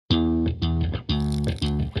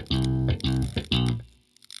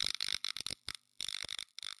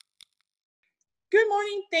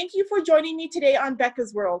morning. Thank you for joining me today on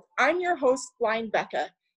Becca's World. I'm your host, Blind Becca.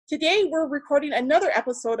 Today, we're recording another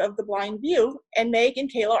episode of The Blind View, and Meg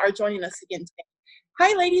and Kayla are joining us again today.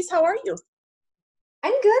 Hi, ladies. How are you?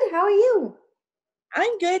 I'm good. How are you?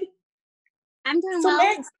 I'm good. I'm doing so well.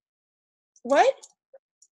 Meg, what?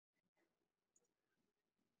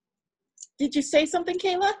 Did you say something,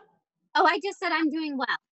 Kayla? Oh, I just said I'm doing well.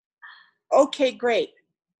 Okay, great.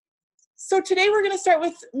 So today we're going to start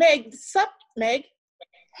with Meg. Sup, Meg?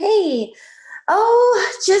 Hey.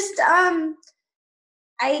 Oh, just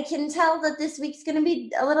I can tell that this week's going to be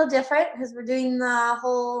a little different because we're doing the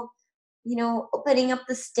whole, opening up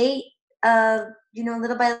the state,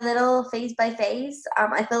 little by little, phase by phase.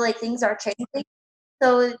 I feel like things are changing.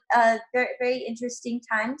 So, very, very interesting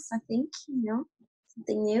times, I think,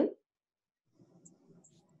 something new.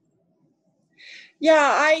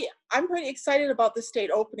 Yeah, I'm pretty excited about the state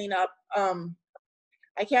opening up.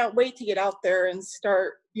 I can't wait to get out there and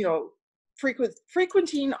start,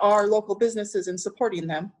 frequenting our local businesses and supporting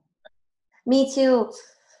them. Me too.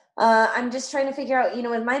 I'm just trying to figure out,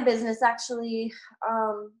 with my business actually,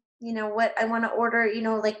 what I want to order,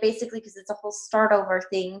 basically because it's a whole start over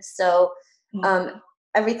thing. So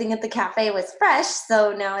everything at the cafe was fresh.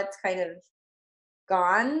 So now it's kind of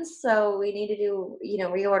gone. So we need to do,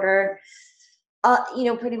 reorder,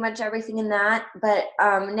 pretty much everything in that. But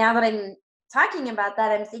now that I'm talking about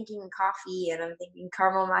that, I'm thinking coffee and I'm thinking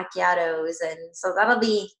caramel macchiatos. And so that'll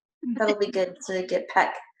be good to get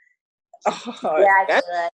Peck. Yeah,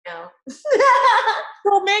 I know.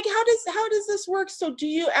 Well, Meg, how does this work? So do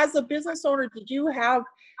you, as a business owner, did you have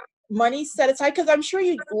money set aside? Because I'm sure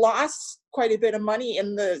you lost quite a bit of money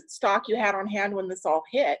in the stock you had on hand when this all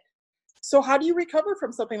hit. So how do you recover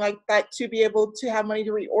from something like that to be able to have money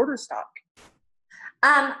to reorder stock?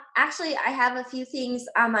 Actually, I have a few things.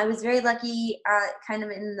 I was very lucky, kind of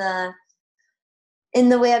in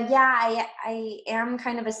the way of, I am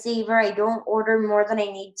kind of a saver. I don't order more than I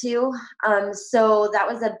need to. So that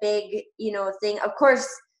was a big, thing. Of course,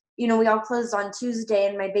 we all closed on Tuesday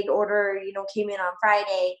and my big order, came in on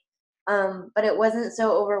Friday. But it wasn't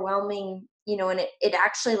so overwhelming, and it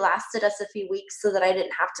actually lasted us a few weeks so that I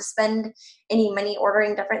didn't have to spend any money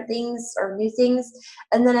ordering different things or new things.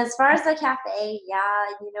 And then as far as the cafe,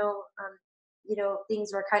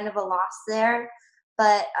 things were kind of a loss there,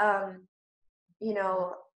 but,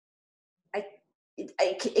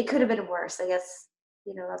 it could have been worse, I guess.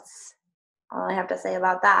 That's all I have to say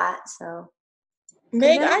about that. So,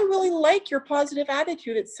 Meg, I really like your positive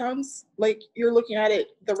attitude. It sounds like you're looking at it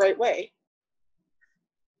the right way.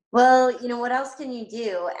 Well, what else can you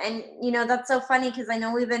do? And, that's so funny because I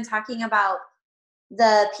know we've been talking about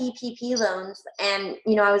the PPP loans and,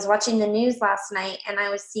 I was watching the news last night and I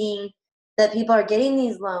was seeing that people are getting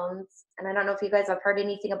these loans. And I don't know if you guys have heard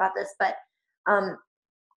anything about this, but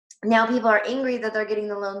now people are angry that they're getting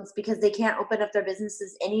the loans because they can't open up their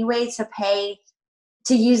businesses anyway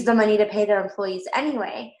to use the money to pay their employees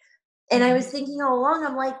anyway. And I was thinking all along,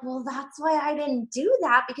 I'm like, well, that's why I didn't do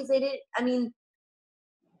that because I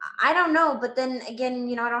don't know. But then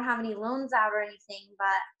again, I don't have any loans out or anything,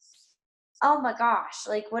 but oh my gosh,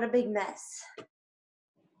 like what a big mess.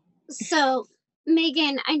 So,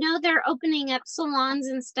 Megan, I know they're opening up salons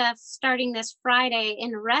and stuff starting this Friday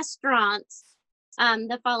and restaurants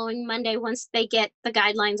the following Monday once they get the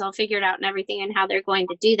guidelines all figured out and everything and how they're going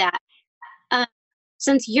to do that.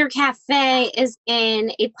 Since your cafe is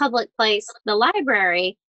in a public place, the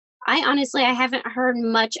library, I haven't heard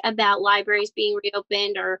much about libraries being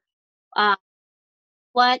reopened or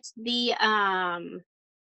what the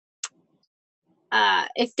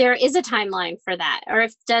if there is a timeline for that, or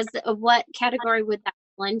what category would that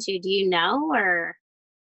fall into? Do you know? Or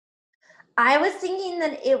I was thinking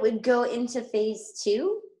that it would go into phase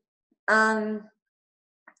 2.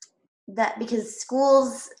 That because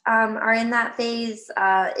schools are in that phase.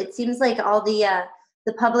 It seems like all the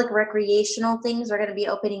public recreational things are going to be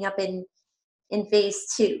opening up in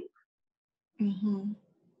phase 2. Mm-hmm.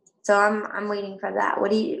 So I'm waiting for that.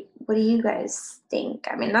 What do you guys think?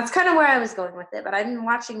 I mean, that's kind of where I was going with it, but I've been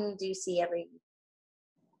watching Ducey every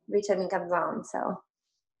time he comes on. So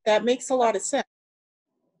that makes a lot of sense.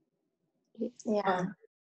 Yeah.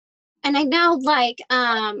 And I know,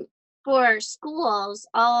 for schools,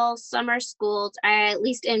 all summer schools, at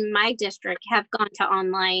least in my district, have gone to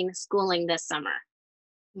online schooling this summer.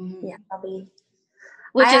 Mm-hmm. Yeah,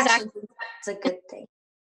 which I is actually think that's a good thing.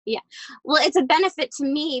 Yeah. Well, it's a benefit to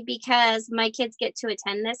me because my kids get to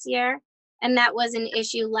attend this year. And that was an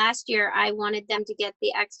issue last year. I wanted them to get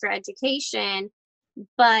the extra education,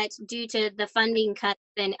 but due to the funding cuts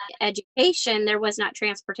in education, there was not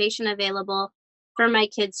transportation available for my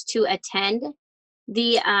kids to attend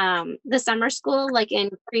the summer school like in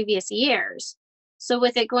previous years. So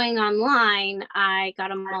with it going online, I got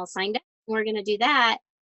them all signed up. We're going to do that,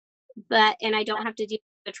 and I don't have to deal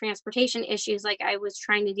with the transportation issues like I was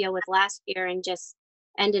trying to deal with last year, and just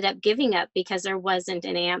ended up giving up because there wasn't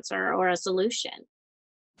an answer or a solution.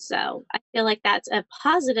 So I feel like that's a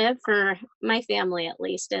positive for my family, at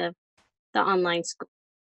least, of the online school.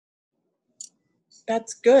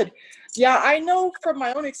 That's good. Yeah, I know from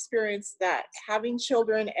my own experience that having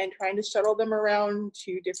children and trying to shuttle them around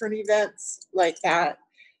to different events like that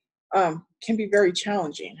can be very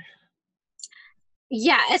challenging.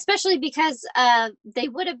 Yeah, especially because they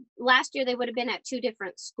would have last year they would have been at 2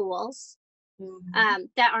 different schools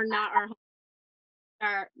that are not our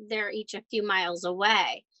home. They're each a few miles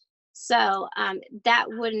away. So that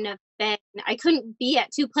wouldn't have been, I couldn't be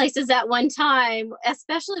at 2 places at one time,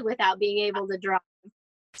 especially without being able to drive.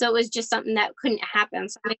 So it was just something that couldn't happen.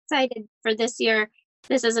 So I'm excited for this year.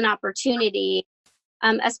 This is an opportunity,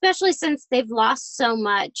 especially since they've lost so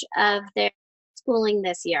much of their schooling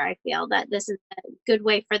this year. I feel that this is a good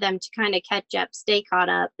way for them to kind of catch up, stay caught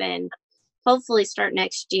up, and hopefully start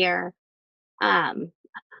next year on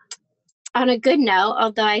a good note,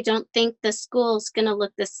 although I don't think the school's going to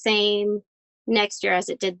look the same next year as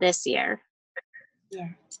it did this year. Yeah.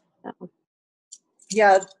 So.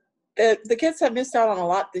 Yeah, the kids have missed out on a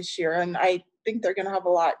lot this year, and I think they're going to have a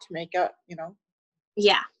lot to make up, you know.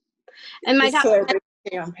 Yeah. And my Just so everybody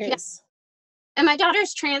stay on pace. And my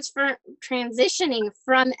daughter's transitioning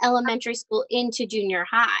from elementary school into junior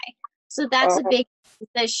high. So that's a big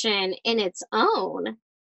transition in its own,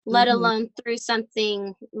 let alone through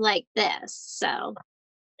something like this. So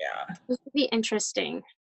yeah, it would be interesting.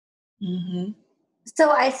 So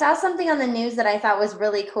I saw something on the news that I thought was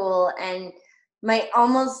really cool and might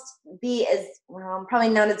almost be as well, probably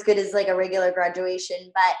not as good as like a regular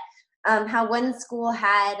graduation, but how one school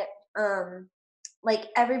had like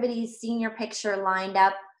everybody's senior picture lined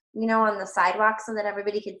up, you know, on the sidewalk so that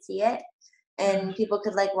everybody could see it and people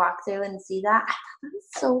could like walk through and see that. I thought that was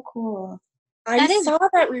so cool. I saw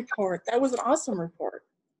that report. That was an awesome report.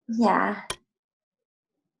 Yeah.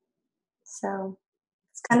 So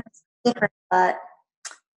it's kind of different, but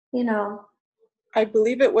you know. I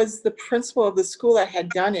believe it was the principal of the school that had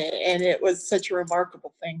done it, and it was such a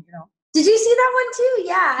remarkable thing, you know. Did you see that one too?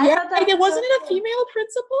 Yeah. I thought that wasn't it a female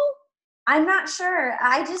principal? I'm not sure.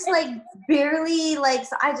 I just like barely like,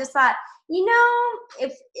 so I just thought, you know,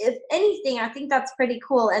 if anything, I think that's pretty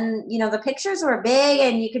cool. And, you know, the pictures were big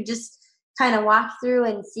and you could just kind of walk through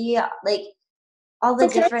and see like all the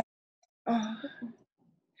different.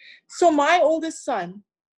 So my oldest son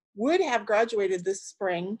would have graduated this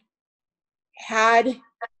spring had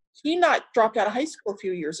he not dropped out of high school a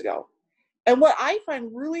few years ago. And what I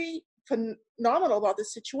find really phenomenal about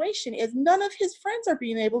this situation is none of his friends are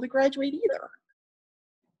being able to graduate either.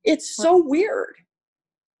 It's so weird.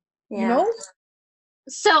 Yeah. You know?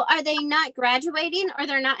 So are they not graduating, or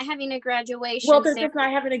they're not having a graduation? Well, they're just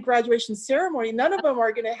not having a graduation ceremony. None of them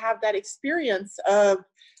are going to have that experience of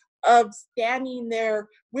standing there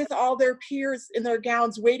with all their peers in their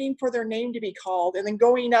gowns waiting for their name to be called, and then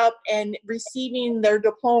going up and receiving their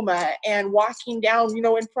diploma and walking down, you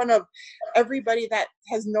know, in front of everybody that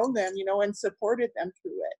has known them, you know, and supported them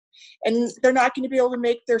through it. And they're not going to be able to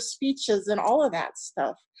make their speeches and all of that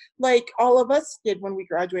stuff like all of us did when we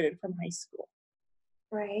graduated from high school.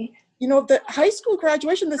 Right. You know, the high school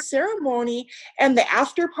graduation, the ceremony and the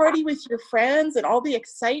after party with your friends and all the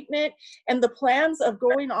excitement and the plans of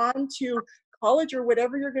going on to college or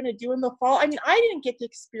whatever you're going to do in the fall. I mean, I didn't get to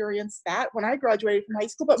experience that when I graduated from high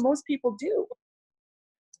school, but most people do,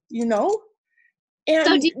 you know, and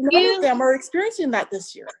so none of them are experiencing that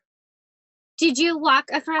this year. Did you walk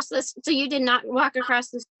across this? So you did not walk across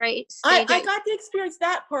the stage? I got to experience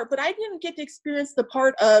that part, but I didn't get to experience the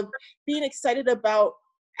part of being excited about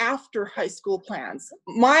after high school plans.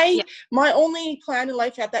 My only plan in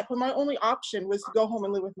life at that point, my only option was to go home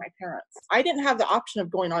and live with my parents. I didn't have the option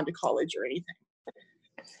of going on to college or anything.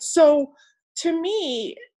 So to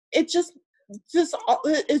me, it just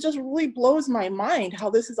really blows my mind how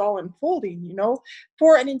this is all unfolding, you know,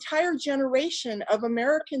 for an entire generation of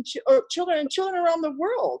American children and children around the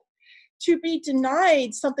world to be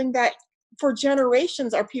denied something that for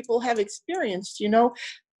generations our people have experienced, you know.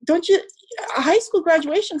 Don't you, a high school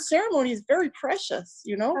graduation ceremony is very precious,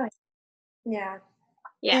 you know. Yeah.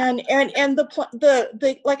 Yeah. And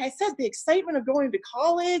the like I said, the excitement of going to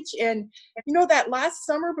college, and you know, that last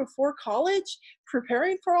summer before college,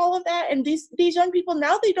 preparing for all of that, and these young people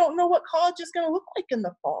now, they don't know what college is going to look like in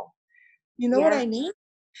the fall. You know what I mean?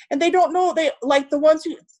 And they don't know, they like the ones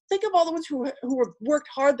who, think of all the ones who have worked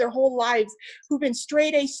hard their whole lives, who've been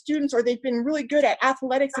straight A students, or they've been really good at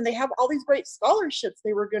athletics, and they have all these great scholarships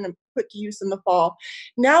they were going to put to use in the fall.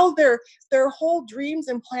 Now their whole dreams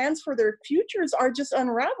and plans for their futures are just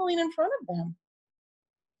unraveling in front of them.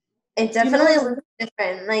 It definitely looks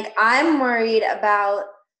different. Like, I'm worried about,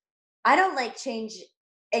 I don't like change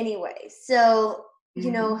anyway. So, you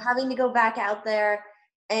know, having to go back out there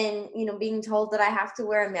and, you know, being told that I have to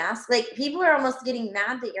wear a mask, like, people are almost getting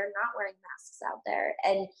mad that you're not wearing masks out there.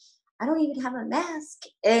 And I don't even have a mask,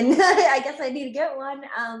 and I guess I need to get one.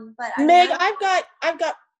 But I Meg, mean,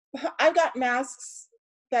 I've got masks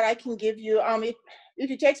that I can give you. If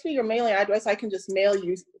you text me your mailing address, I can just mail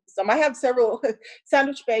you some. I have several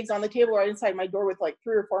sandwich bags on the table right inside my door with like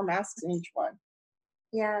 3 or 4 masks in each one.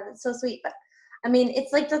 Yeah, that's so sweet. But I mean,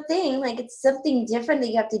 it's like the thing, like, it's something different that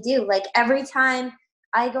you have to do. Like, every time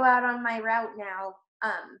I go out on my route now,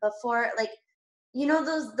 before, like, you know,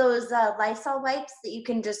 those Lysol wipes that you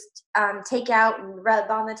can just take out and rub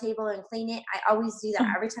on the table and clean it. I always do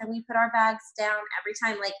that every time we put our bags down. Every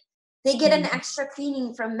time, like, they get an extra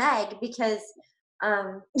cleaning from Meg because,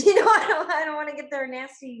 you know, I don't want to get their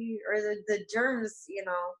nasty, or the germs, you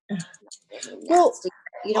know. Well,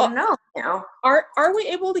 you don't know, you know. Are we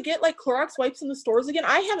able to get like Clorox wipes in the stores again?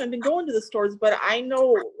 I haven't been going to the stores, but I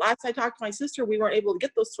know last I talked to my sister, we weren't able to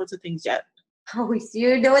get those sorts of things yet. Oh,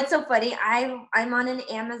 you know, it's so funny. I'm on an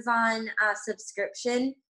Amazon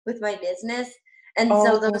subscription with my business, and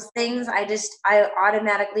so those things I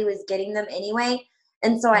automatically was getting them anyway,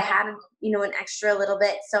 and so I had, you know, an extra little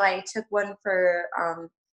bit, so I took one for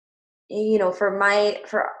you know,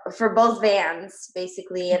 for both vans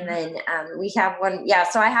basically, and then we have one. Yeah,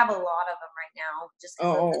 so I have a lot of them right now, just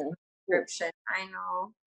because of the subscription. I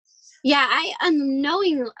know. Yeah, I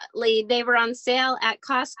unknowingly, they were on sale at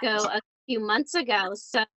Costco a few months ago,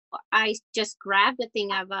 so I just grabbed a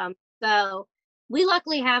thing of them. So we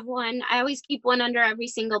luckily have one. I always keep one under every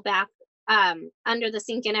single under the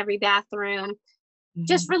sink in every bathroom,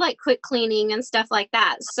 just for like quick cleaning and stuff like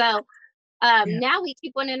that. So now we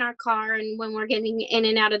keep one in our car, and when we're getting in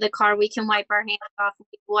and out of the car, we can wipe our hands off, we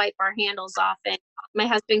can wipe our handles off, and my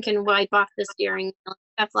husband can wipe off the steering wheel,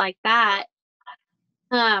 stuff like that.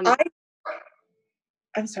 I'm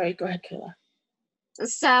sorry, go ahead, Kayla.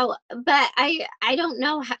 So, but I don't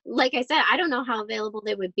know how, like I said, I don't know how available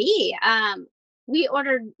they would be. We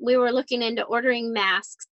were looking into ordering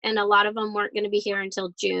masks, and a lot of them weren't going to be here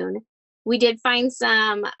until June. We did find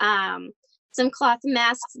some cloth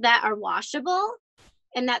masks that are washable,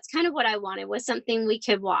 and that's kind of what I wanted, was something we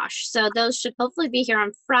could wash. So those should hopefully be here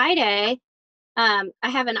on Friday. I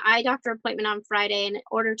have an eye doctor appointment on Friday, and in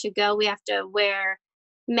order to go, we have to wear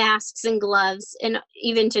masks and gloves, and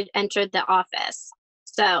even to enter the office.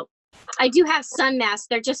 So I do have sun masks.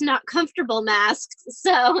 They're just not comfortable masks.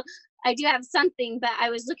 So I do have something, but I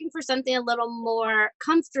was looking for something a little more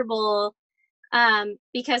comfortable,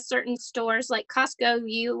 because certain stores like Costco,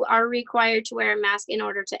 you are required to wear a mask in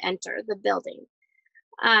order to enter the building,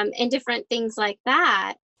 and different things like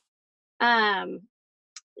that.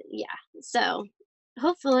 Yeah, so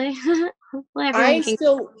hopefully everyone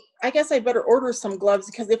can. I guess I better order some gloves,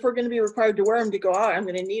 because if we're going to be required to wear them to go out, I'm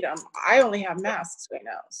going to need them. I only have masks right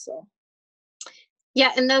now, so.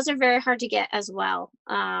 Yeah, and those are very hard to get as well.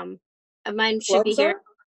 Mine should be here.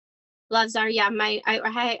 Gloves are, yeah.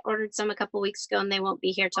 I ordered some a couple weeks ago, and they won't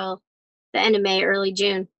be here till the end of May, early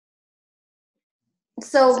June.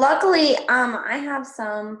 So luckily, I have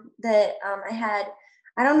some that I had.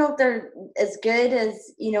 I don't know if they're as good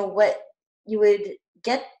as, you know, what you would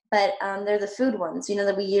get, but they're the food ones, you know,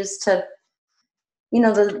 that we use to, you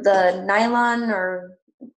know, the nylon or,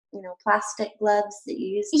 you know, plastic gloves that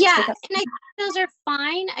you use to Yeah, pick up. and I think those are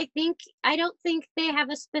fine. I don't think they have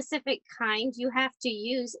a specific kind you have to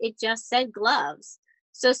use. It just said gloves.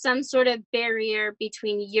 So some sort of barrier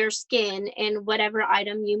between your skin and whatever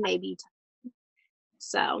item you may be touching.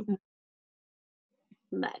 So,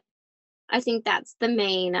 but I think that's the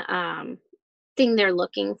main thing they're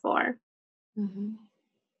looking for.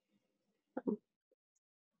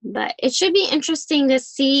 But it should be interesting to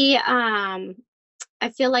see. I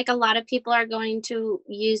feel like a lot of people are going to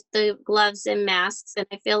use the gloves and masks, and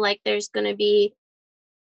I feel like there's going to be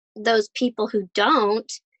those people who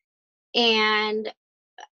don't, and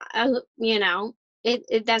you know,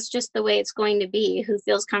 that's just the way it's going to be, who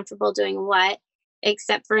feels comfortable doing what,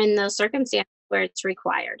 except for in those circumstances where it's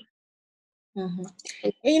required. And,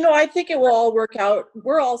 you know, I think it will all work out.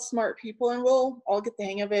 We're all smart people, and we'll all get the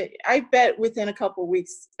hang of it. I bet within a couple of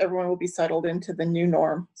weeks, everyone will be settled into the new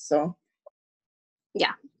norm. So,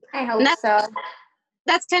 yeah, I hope so.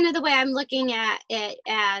 that's kind of the way I'm looking at it,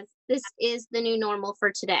 as this is the new normal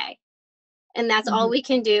for today. And that's all we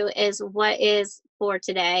can do is what is for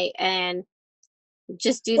today, and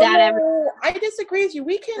just do that every. Oh, I disagree with you.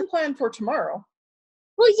 We can plan for tomorrow.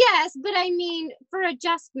 Well, yes, but I mean, for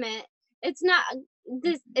adjustment, it's not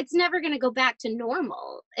this. It's never going to go back to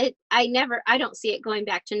normal. I don't see it going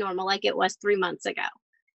back to normal like it was 3 months ago.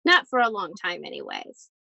 Not for a long time, anyways.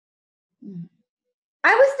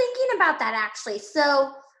 I was thinking about that actually.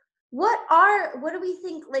 So, what do we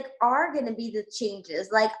think like are going to be the changes?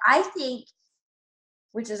 Like, I think,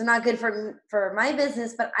 which is not good for my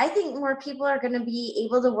business, but I think more people are going to be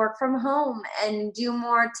able to work from home and do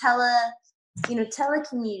more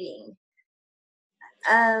telecommuting.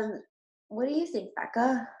 What do you think,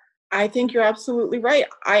 Becca? I think you're absolutely right.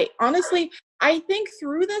 I think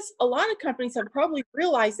through this, a lot of companies have probably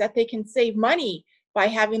realized that they can save money by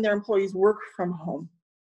having their employees work from home.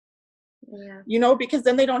 Yeah. Because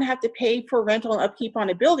then they don't have to pay for rental and upkeep on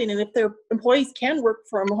a building. And if their employees can work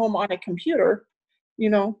from home on a computer,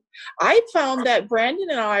 I found that Brandon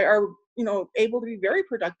and I are, able to be very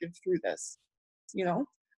productive through this.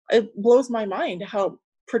 It blows my mind how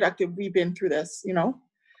productive we've been through this,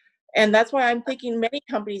 And that's why I'm thinking many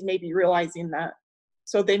companies may be realizing that.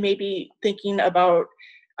 So they may be thinking about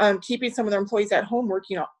keeping some of their employees at home,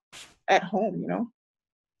 working at home,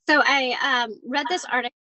 So I read this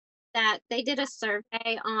article that they did a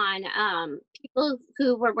survey on people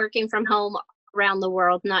who were working from home around the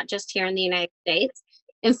world, not just here in the United States.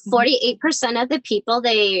 And 48% of the people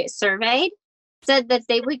they surveyed said that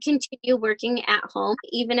they would continue working at home,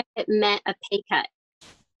 even if it meant a pay cut,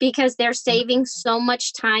 because they're saving so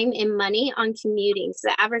much time and money on commuting. So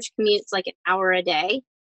the average commute's like an hour a day.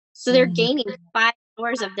 So they're gaining 5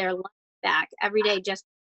 hours of their life back every day just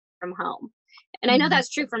from home. And I know that's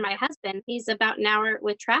true for my husband. He's about an hour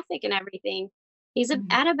with traffic and everything. He's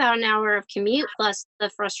at about an hour of commute, plus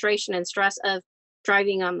the frustration and stress of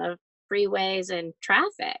driving on the freeways and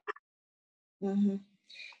traffic.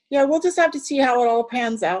 Yeah, we'll just have to see how it all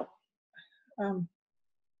pans out.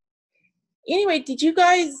 Anyway, did you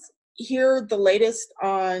guys hear the latest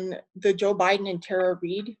on the Joe Biden and Tara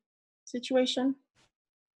Reade situation?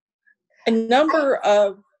 A number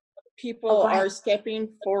of people are stepping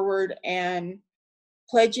forward and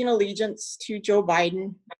pledging allegiance to Joe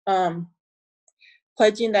Biden,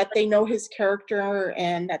 pledging that they know his character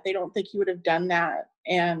and that they don't think he would have done that,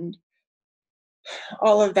 and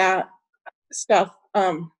all of that stuff.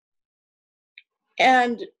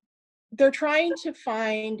 And they're trying to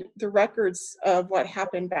find the records of what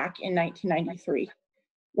happened back in 1993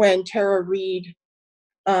 when Tara Reade,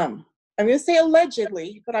 I'm going to say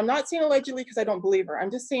allegedly, but I'm not saying allegedly because I don't believe her.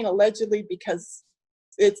 I'm just saying allegedly because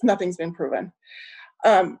nothing's been proven.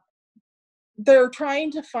 They're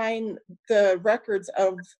trying to find the records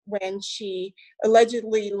of when she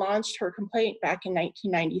allegedly launched her complaint back in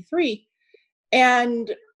 1993.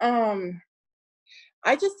 And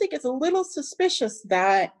I just think it's a little suspicious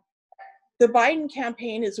that the Biden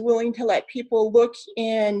campaign is willing to let people look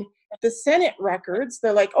in the Senate records.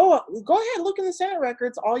 They're like, oh, go ahead, look in the Senate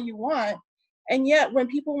records all you want. And yet when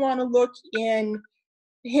people want to look in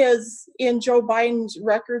Joe Biden's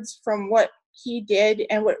records from what he did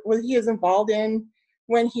and what he was involved in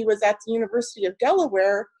when he was at the University of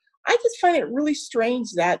Delaware, I just find it really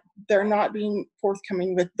strange that they're not being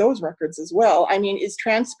forthcoming with those records as well. I mean, is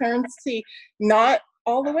transparency not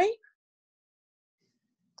all the way?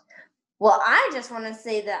 Well, I just want to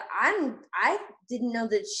say that I didn't know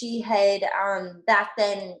that she had back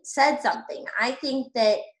then said something. I think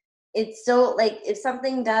that it's so, like, if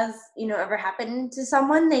something does, ever happen to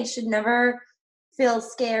someone, they should never feel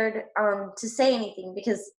scared to say anything,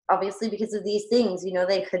 because obviously because of these things,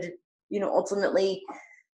 they could, ultimately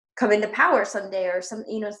come into power someday, or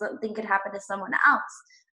something could happen to someone else.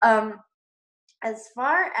 As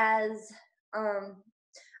far as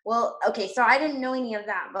well, okay, so I didn't know any of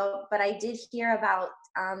that, but I did hear about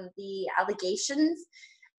the allegations,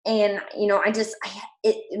 and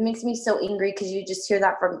it makes me so angry, because you just hear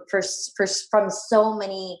that from so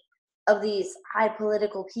many of these high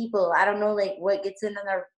political people. I don't know, like, what gets into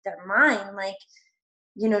their mind, like,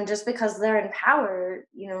 just because they're in power,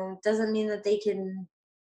 doesn't mean that they can,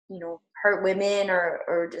 hurt women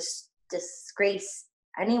or just disgrace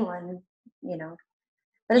anyone, but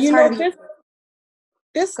it's hard to be.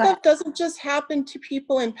 This stuff doesn't just happen to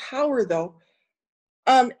people in power, though.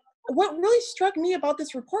 What really struck me about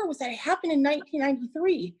this report was that it happened in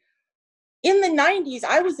 1993. In the 90s,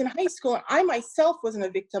 I was in high school, and I myself was a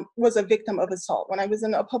victim of assault when I was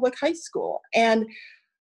in a public high school. And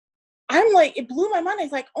I'm like, it blew my mind. I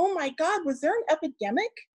was like, oh my God, was there an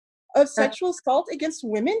epidemic of sexual assault against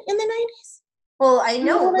women in the 90s? Well, I You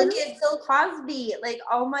know know. what I Look mean? at Bill Cosby. Like,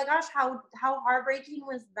 oh my gosh, how heartbreaking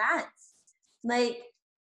was that? Like,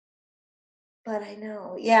 but I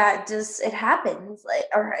know. Yeah, it happens. Like,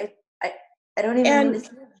 or I don't even mean to And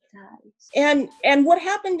say it like that. and what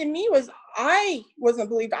happened to me was I wasn't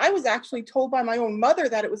believed. I was actually told by my own mother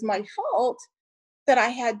that it was my fault that I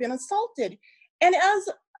had been assaulted. And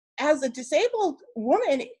as a disabled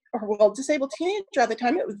woman, or well, disabled teenager at the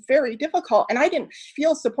time, it was very difficult. And I didn't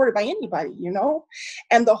feel supported by anybody, you know?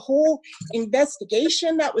 And the whole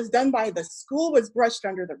investigation that was done by the school was brushed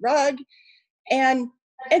under the rug. And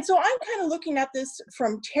so I'm kind of looking at this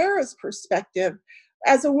from Tara's perspective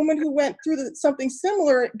as a woman who went through something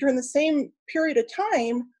similar during the same period of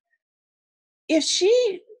time. If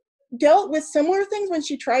she dealt with similar things when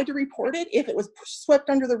she tried to report it, if it was swept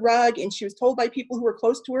under the rug and she was told by people who were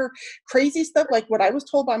close to her crazy stuff like what I was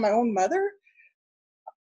told by my own mother,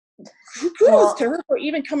 kudos Well, to her for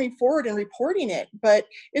even coming forward and reporting it. But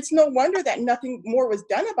it's no wonder that nothing more was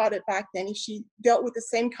done about it back then if she dealt with the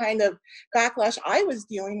same kind of backlash I was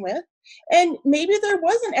dealing with. And maybe there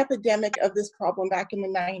was an epidemic of this problem back in the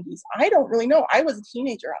 90s. I don't really know. I was a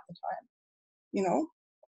teenager at the time, you know?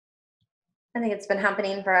 I think it's been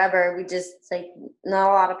happening forever. We just like not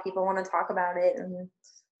a lot of people want to talk about it.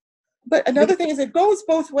 But another thing is it goes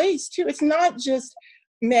both ways too. It's not just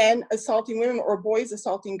men assaulting women or boys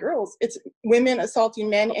assaulting girls. It's women assaulting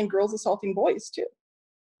men and girls assaulting boys too.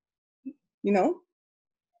 You know?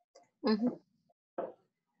 Mm-hmm.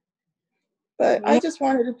 But Yeah. I just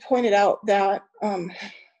wanted to point it out that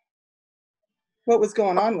what was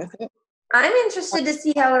going on with it. I'm interested to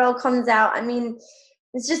see how it all comes out. I mean,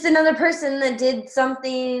 it's just another person that did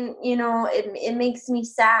something, you know, it makes me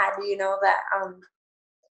sad, you know, that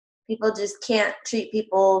people just can't treat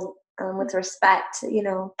people with respect, you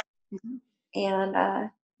know, and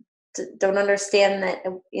don't understand that,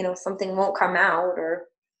 you know, something won't come out. Or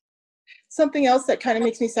Something else that kind of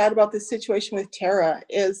makes me sad about this situation with Tara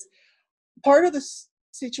is part of the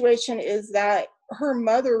situation is that her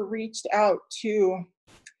mother reached out to,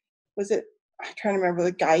 I'm trying to remember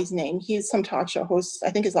the guy's name. He's some talk show host.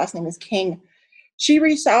 I think his last name is King. She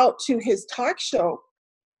reached out to his talk show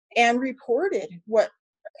and reported what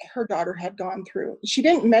her daughter had gone through. She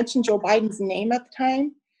didn't mention Joe Biden's name at the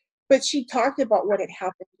time, but she talked about what had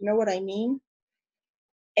happened. You know what I mean?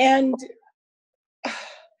 And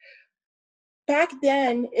back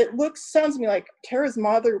then, sounds to me like Tara's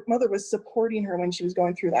mother was supporting her when she was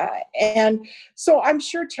going through that. And so I'm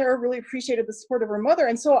sure Tara really appreciated the support of her mother.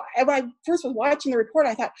 And so when I first was watching the report,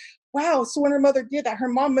 I thought, wow, so when her mother did that, her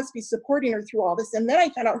mom must be supporting her through all this. And then I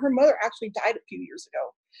found out her mother actually died a few years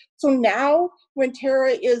ago. So now when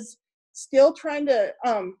Tara is still trying to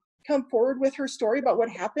come forward with her story about what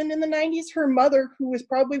happened in the 90s, her mother, who was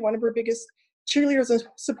probably one of her biggest cheerleaders and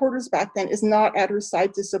supporters back then, is not at her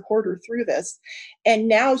side to support her through this. And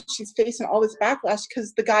now she's facing all this backlash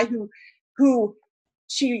because the guy who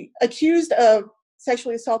she accused of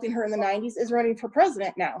sexually assaulting her in the 90s is running for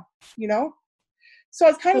president now, you know? So I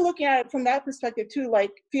was kind of looking at it from that perspective too,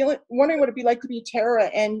 like wondering what it'd be like to be Tara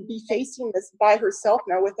and be facing this by herself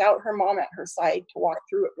now without her mom at her side to walk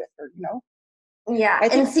through it with her, you know? yeah, I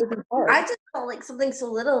think and see, it would be hard. I just saw like something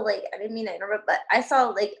so little, like I didn't mean to interrupt, but I saw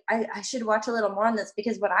like I should watch a little more on this,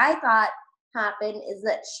 because what I thought happened is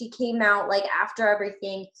that she came out like after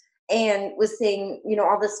everything and was saying, you know,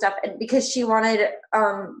 all this stuff, and because she wanted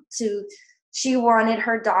she wanted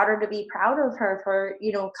her daughter to be proud of her for,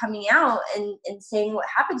 you know, coming out and saying what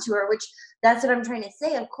happened to her, which that's what I'm trying to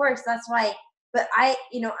say. Of course, that's why. But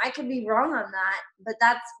you know, I could be wrong on that, but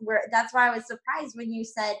that's why I was surprised when you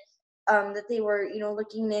said that they were, you know,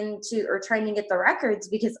 looking into or trying to get the records,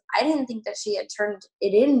 because I didn't think that she had turned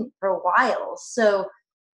it in for a while. So,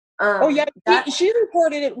 Oh yeah, she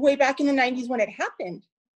reported it way back in the 90s when it happened.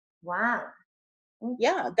 Wow.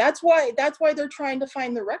 Yeah, that's why they're trying to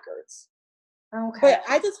find the records. Okay. But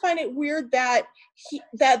I just find it weird that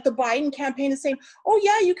that the Biden campaign is saying, "Oh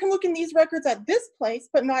yeah, you can look in these records at this place,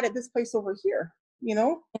 but not at this place over here." You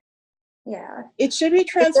know? Yeah. It should be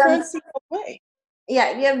transparency all the way.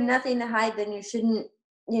 Yeah, if you have nothing to hide, then you shouldn't,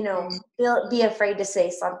 you know, be afraid to say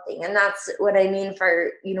something. And that's what I mean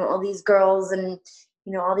for, you know, all these girls and,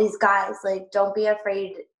 you know, all these guys. Like, don't be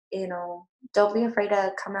afraid, you know, don't be afraid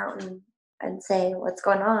to come out and say what's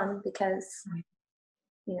going on, because,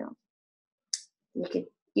 you know,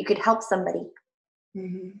 you could help somebody.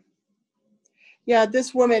 Mm-hmm. Yeah,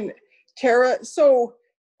 this woman, Tara. So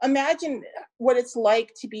imagine what it's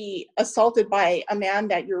like to be assaulted by a man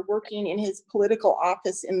that you're working in his political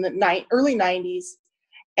office in the early 90s.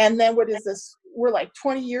 And then what is this? We're like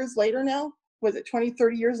 20 years later now. was it 20,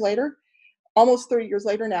 30 years later? Almost 30 years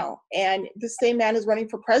later now. And the same man is running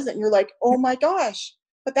for president. And you're like, oh my gosh,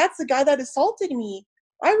 but that's the guy that assaulted me.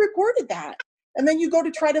 I reported that. And then you go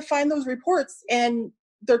to try to find those reports and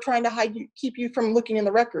they're trying to hide you, keep you from looking in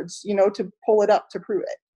the records, you know, to pull it up to prove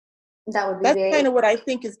it. That would be That's kind of what I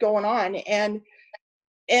think is going on. And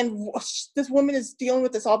this woman is dealing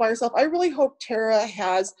with this all by herself. I really hope Tara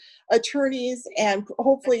has attorneys and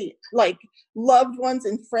hopefully like loved ones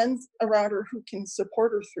and friends around her who can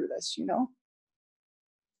support her through this, you know?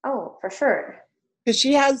 Oh, for sure. Because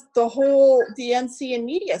she has the whole DNC and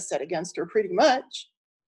media set against her pretty much.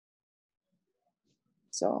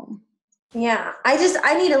 So. Yeah,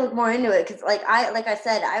 I need to look more into it because like I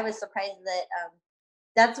said, I was surprised that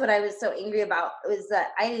that's what I was so angry about, was that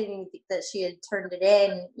I didn't even think that she had turned it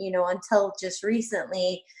in, you know, until just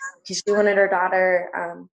recently, because she wanted her daughter.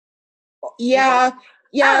 Yeah.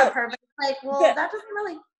 Out of her, but it's like, well, that doesn't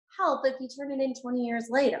really help if you turn it in 20 years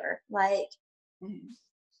later. Like,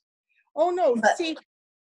 oh no, see,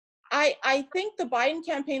 I think the Biden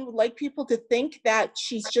campaign would like people to think that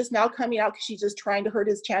she's just now coming out because she's just trying to hurt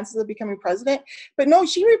his chances of becoming president. But no,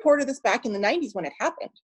 she reported this back in the 90s when it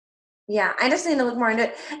happened. Yeah, I just need to look more into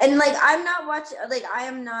it. And like, I'm not watching, like, I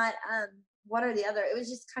am not one or the other. It was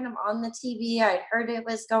just kind of on the TV. I heard it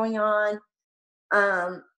was going on.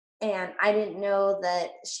 And I didn't know that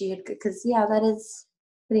she had, because yeah, that is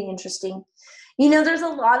pretty interesting. You know, there's a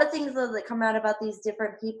lot of things though that come out about these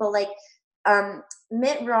different people. Like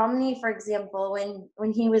Mitt Romney, for example,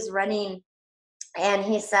 when he was running, and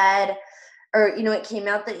he said, or you know, it came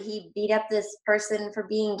out that he beat up this person for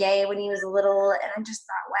being gay when he was little, and I just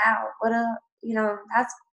thought, wow, what a, you know,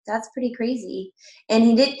 that's pretty crazy. And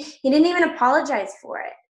he didn't even apologize for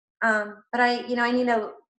it. But I need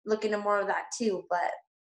to look into more of that too. But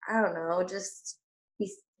I don't know, just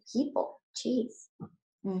these people. Jeez.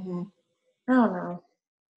 Mm-hmm. I don't know.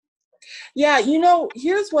 Yeah, you know,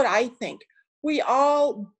 here's what I think. We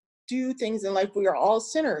all do things in life. We are all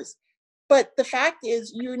sinners. But the fact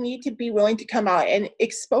is, you need to be willing to come out and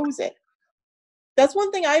expose it. That's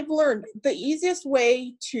one thing I've learned. The easiest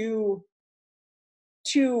way to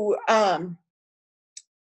I'm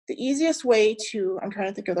trying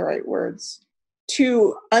to think of the right words,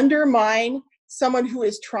 to undermine someone who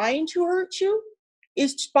is trying to hurt you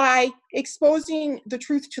is by exposing the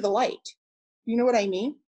truth to the light. You know what I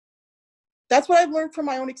mean? That's what I've learned from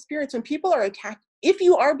my own experience. When people are attacked, if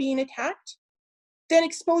you are being attacked, then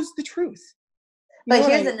expose the truth. But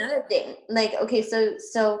here's another thing. Like, okay,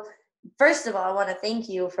 so first of all, I want to thank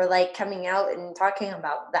you for like coming out and talking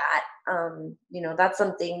about that. You know, that's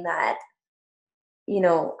something that, you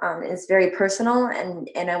know, is very personal,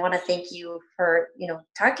 and I want to thank you for, you know,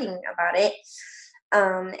 talking about it.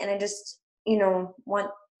 And I just, you know,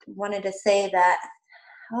 wanted to say that,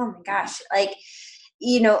 oh my gosh, like,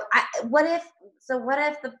 you know, what if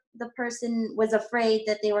the person was afraid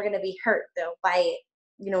that they were going to be hurt though by,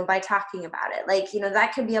 you know, by talking about it? Like, you know,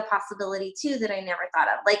 that could be a possibility too that I never thought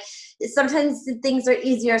of. Like, sometimes things are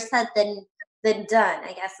easier said than done,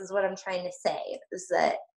 I guess is what I'm trying to say, is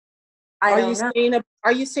that are you saying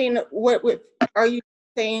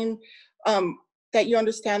that you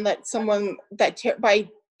understand that someone that by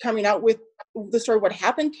coming out with the story what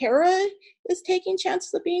happened, Tara is taking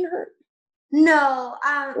chances of being hurt? No,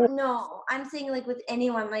 no. I'm saying like with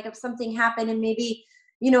anyone, like if something happened and maybe,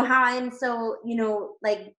 you know, how I'm so, you know,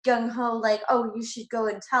 like gung ho, like, oh, you should go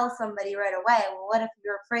and tell somebody right away. Well, what if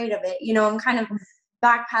you're afraid of it? You know, I'm kind of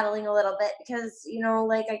backpedaling a little bit because, you know,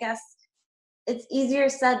 like, I guess it's easier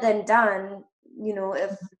said than done, you know,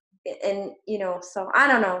 and, you know, so I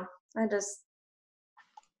don't know. I just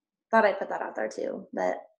thought I'd put that out there too,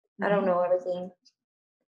 but I don't know everything.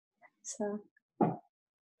 So.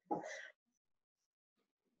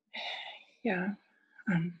 Yeah.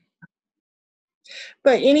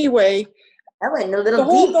 But anyway, that went a little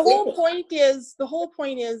deep. The whole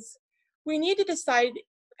point is we need to decide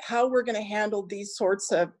how we're going to handle these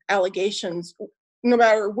sorts of allegations, no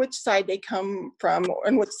matter which side they come from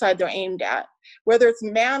and which side they're aimed at, whether it's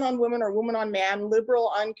man on woman or woman on man,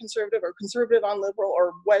 liberal on conservative or conservative on liberal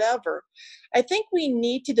or whatever. I think we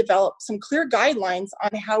need to develop some clear guidelines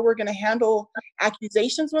on how we're going to handle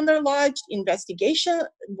accusations when they're lodged, investigation,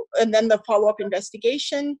 and then the follow-up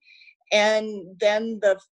investigation, and then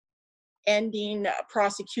the ending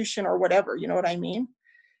prosecution or whatever, you know what I mean?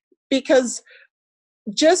 Because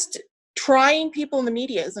just trying people in the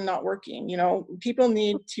media is not working. You know, people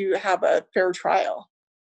need to have a fair trial.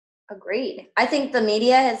 Agreed. I think the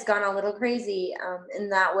media has gone a little crazy in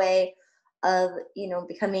that way of, you know,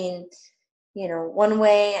 becoming, you know, one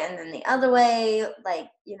way and then the other way, like,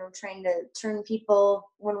 you know, trying to turn people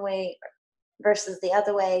one way, versus the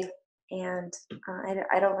other way. And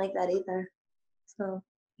I don't like that either. So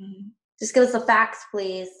just give us the facts,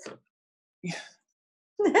 please. Yeah.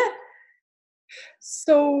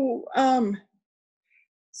 So,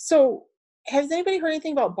 so has anybody heard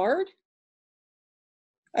anything about Bard?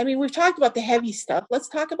 I mean, we've talked about the heavy stuff. Let's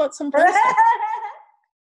talk about some fun stuff.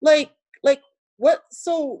 Like what?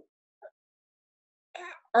 So,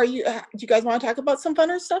 do you guys want to talk about some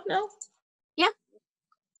funner stuff now? Yeah.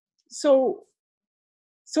 So,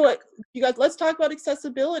 you guys, let's talk about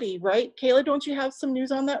accessibility, right? Kayla, don't you have some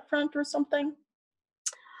news on that front or something?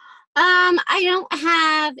 I don't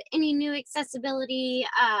have any new accessibility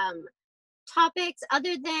topics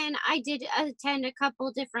other than I did attend a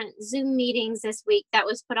couple different Zoom meetings this week that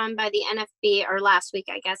was put on by the NFB, or last week,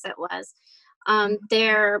 I guess it was.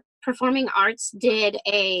 Their performing arts did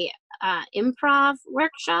a improv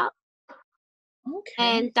workshop. Okay.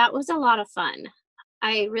 And that was a lot of fun.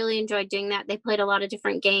 I really enjoyed doing that. They played a lot of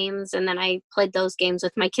different games, and then I played those games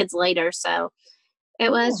with my kids later. So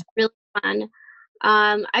it was really fun.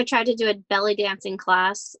 I tried to do a belly dancing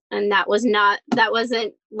class, and that wasn't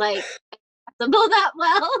like accessible that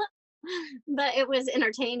well, but it was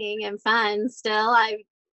entertaining and fun still. A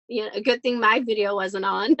good thing my video wasn't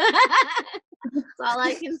on. That's all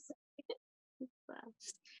I can say. So,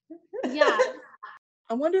 yeah.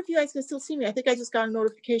 I wonder if you guys can still see me. I think I just got a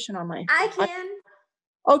notification on my. I can.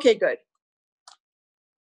 Okay, good.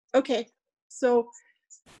 Okay, so,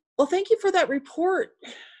 well, thank you for that report,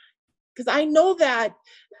 because I know that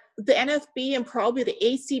the NFB and probably the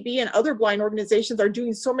ACB and other blind organizations are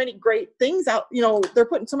doing so many great things out. They're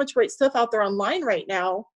putting so much great stuff out there online right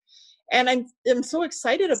now, and I'm so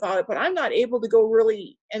excited about it. But I'm not able to go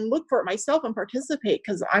really and look for it myself and participate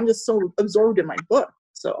because I'm just so absorbed in my book.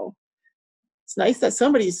 So it's nice that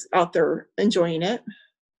somebody's out there enjoying it.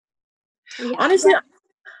 Yeah. Honestly,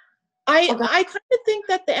 I kind of think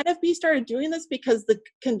that the NFB started doing this because the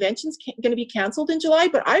convention's going to be canceled in July,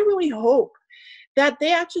 but I really hope that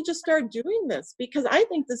they actually just start doing this, because I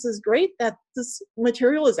think this is great that this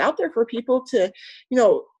material is out there for people to,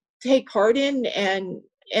 take part in and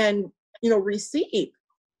receive.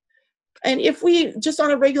 And if we just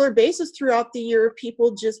on a regular basis throughout the year,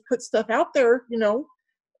 people just put stuff out there,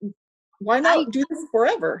 why not do this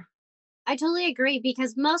forever? I totally agree,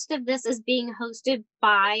 because most of this is being hosted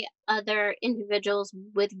by other individuals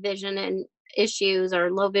with vision and issues,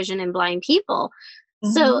 or low vision and blind people.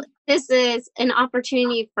 Mm-hmm. So this is an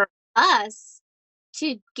opportunity for us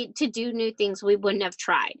to get to do new things we wouldn't have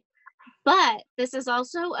tried. But this is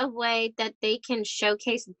also a way that they can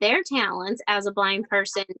showcase their talents as a blind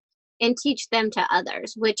person and teach them to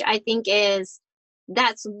others, which I think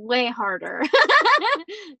that's way harder.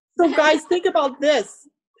 So guys, think about this.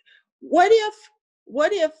 What if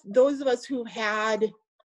those of us who had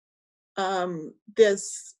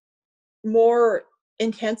this more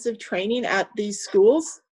intensive training at these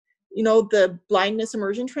schools, the blindness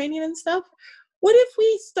immersion training and stuff, what if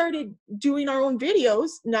we started doing our own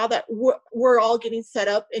videos now that we're all getting set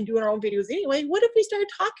up and doing our own videos anyway? What if we started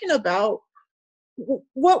talking about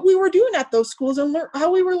what we were doing at those schools and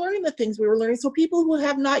how we were learning the things we were learning, so people who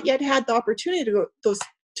have not yet had the opportunity to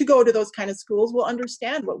go to those kind of schools will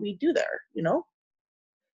understand what we do there,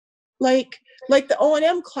 like the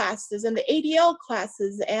O&M classes and the ADL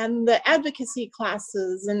classes and the advocacy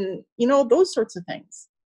classes and, those sorts of things.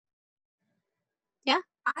 Yeah.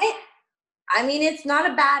 I mean, it's not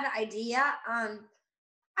a bad idea. I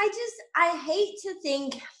hate to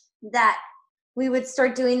think that we would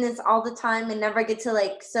start doing this all the time and never get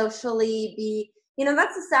to socially be,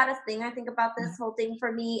 that's the saddest thing I think about this whole thing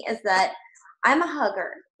for me, is that I'm a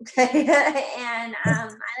hugger, okay? And I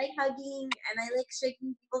like hugging, and I like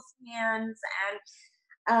shaking people's hands,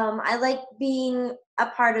 and I like being a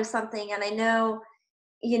part of something. And I know,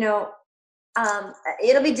 it'll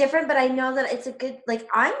be different, but I know that it's a good,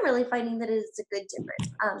 I'm really finding that it's a good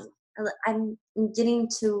difference. I'm getting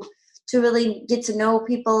to really get to know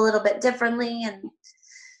people a little bit differently, and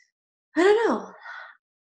I don't know.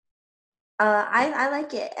 I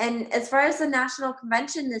like it. And as far as the national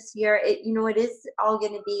convention this year, it is all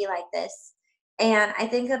going to be like this. And I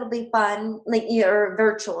think it'll be fun, or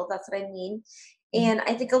virtual, that's what I mean. And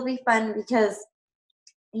I think it'll be fun because,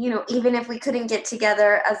 even if we couldn't get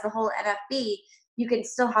together as the whole NFB, you can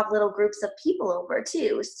still have little groups of people over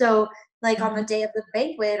too. So on the day of the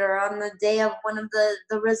banquet, or on the day of one of the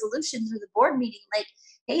resolutions or the board meeting,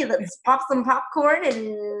 hey, let's pop some popcorn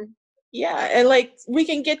and... Yeah, and we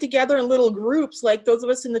can get together in little groups, like those of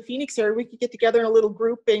us in the Phoenix area, we could get together in a little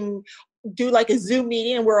group and do a Zoom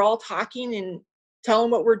meeting, and we're all talking and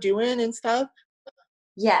telling what we're doing and stuff.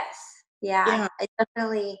 Yes. Yeah. I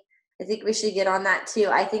I think we should get on that too.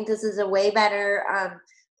 I think this is a way better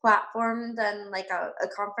platform than like a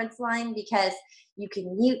conference line, because you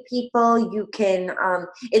can mute people. You can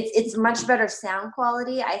it's much better sound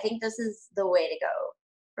quality. I think this is the way to go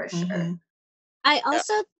for sure. I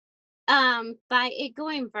also, by it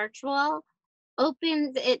going virtual,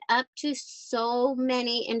 opens it up to so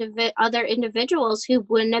many other individuals who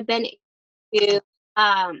wouldn't have been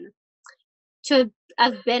um, to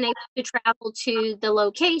have been able to travel to the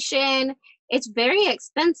location. It's very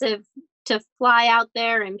expensive to fly out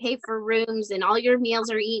there and pay for rooms, and all your meals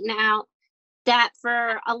are eaten out. That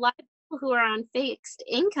for a lot of people who are on fixed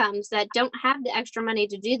incomes that don't have the extra money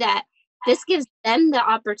to do that, this gives them the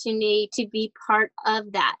opportunity to be part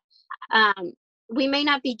of that. We may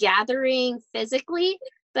not be gathering physically,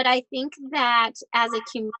 but I think that as a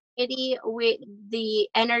community, with the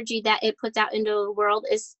energy that it puts out into the world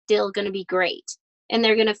is still going to be great. And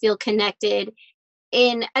they're going to feel connected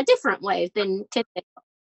in a different way than typical.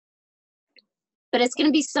 But it's going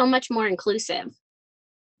to be so much more inclusive.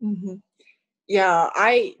 Yeah,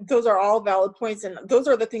 those are all valid points, and those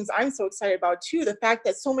are the things I'm so excited about too. The fact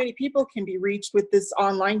that so many people can be reached with this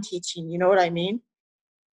online teaching, you know what I mean?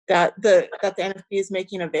 That the NFB is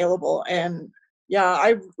making available. And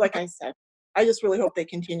yeah, like I said, I just really hope they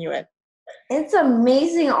continue it. It's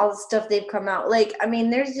amazing all the stuff they've come out. Like, I mean,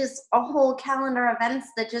 there's just a whole calendar of events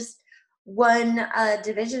that just one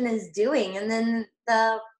division is doing, and then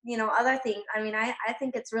the other thing. I mean, I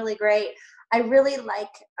think it's really great. I really like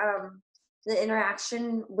the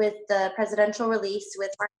interaction with the presidential release with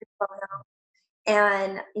Marcus Bono,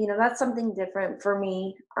 and that's something different for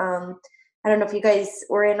me. I don't know if you guys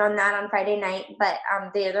were in on that on Friday night, but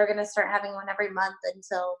they're going to start having one every month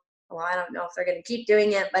until, well, I don't know if they're going to keep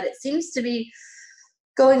doing it, but it seems to be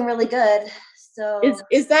going really good. So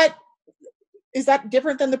is that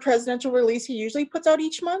different than the presidential release he usually puts out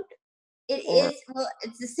each month? It is. Well,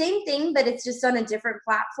 it's the same thing, but it's just on a different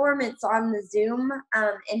platform. It's on the Zoom,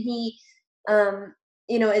 and he,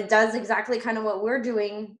 it does exactly kind of what we're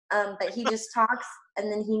doing, but he just talks, and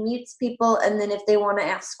then he mutes people, and then if they want to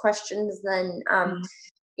ask questions, then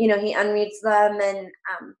he unmutes them, and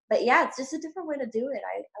but yeah, it's just a different way to do it.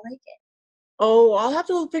 I like it. Oh, I'll have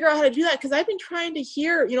to figure out how to do that, because I've been trying to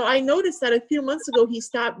hear. I noticed that a few months ago he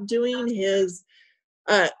stopped doing his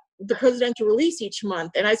the presidential release each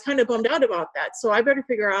month, and I was kind of bummed out about that. So I better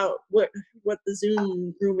figure out what the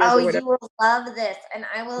Zoom room is. Oh, or whatever. You will love this, and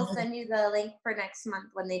I will send you the link for next month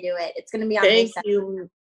when they do it. It's going to be on May May 7th.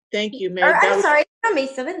 Thank you, Meg. Or, I'm sorry, not May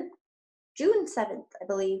 7th. June 7th, I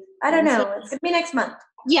believe. I don't know. It's going to be next month.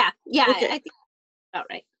 Yeah, Okay. I think that's about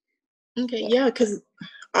right. Okay, yeah, because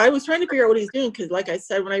I was trying to figure out what he's doing, because like I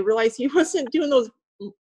said, when I realized he wasn't doing those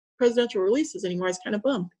presidential releases anymore, I was kind of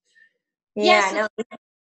bummed. Yeah, I know.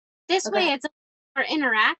 This way it's more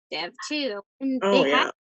interactive too. And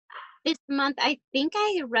had this month, I think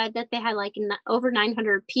I read that they had like over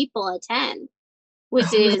 900 people attend,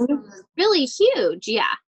 which is really huge.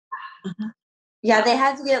 Yeah. Yeah, they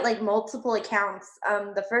had to get like multiple accounts.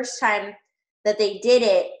 The first time that they did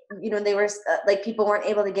it, they were like, people weren't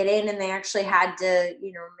able to get in, and they actually had to,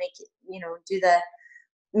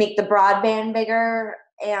 make the broadband bigger.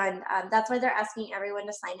 And that's why they're asking everyone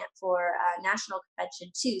to sign up for a national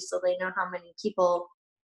convention too, so they know how many people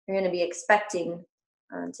are going to be expecting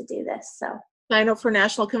to do this. So sign up for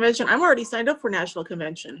national convention. I'm already signed up for national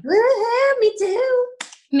convention. Me too.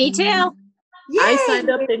 Me too. Yay! I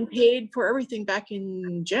signed up and paid for everything back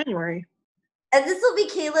in January. And this will be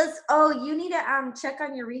Kayla's. Oh, you need to check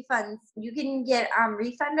on your refunds. You can get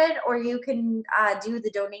refunded, or you can do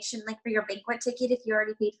the donation like for your banquet ticket if you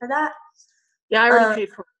already paid for that. Yeah, I already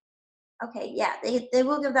paid for it. Okay, yeah, they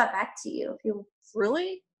will give that back to you if you.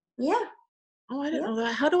 Really? Yeah. Oh, I didn't know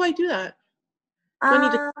that. How do I do that? Do I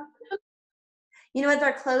need to? You know what?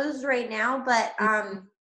 They're closed right now, but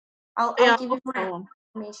I'll give you more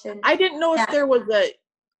information. I didn't know if there was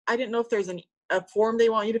I didn't know if there's a form they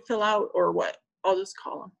want you to fill out or what. I'll just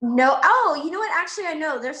call them. No. Oh, you know what? Actually, I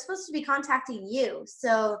know. They're supposed to be contacting you.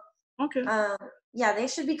 So, okay. Yeah, they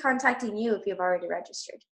should be contacting you if you've already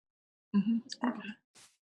registered. Okay.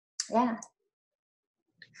 Yeah.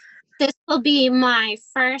 This will be my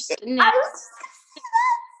first.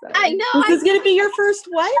 I know. This is going to be your first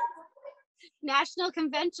what? National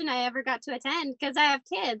convention I ever got to attend, because I have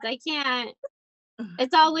kids. I can't.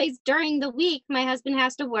 It's always during the week. My husband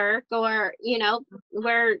has to work, or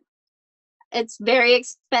where it's very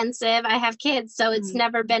expensive. I have kids, so it's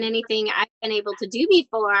never been anything I've been able to do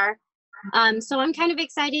before. So I'm kind of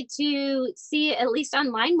excited to see, at least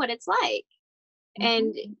online, what it's like.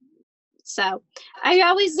 And So I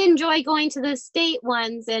always enjoy going to the state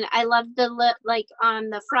ones, and I love like on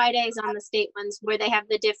the Fridays on the state ones where they have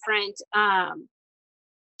the different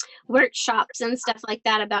workshops and stuff like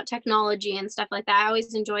that about technology and stuff like that. I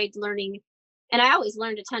always enjoyed learning, and I always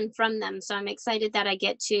learned a ton from them. So I'm excited that I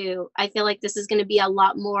feel like this is going to be a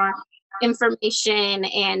lot more information,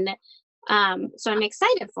 and so I'm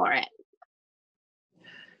excited for it.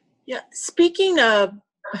 Yeah, speaking of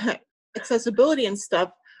accessibility and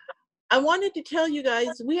stuff, I wanted to tell you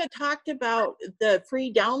guys, we had talked about the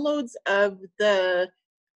free downloads of the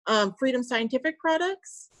Freedom Scientific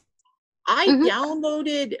products. I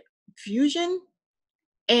downloaded Fusion,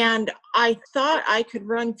 and I thought I could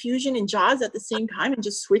run Fusion and JAWS at the same time and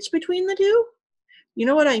just switch between the two. You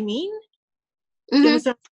know what I mean? Do you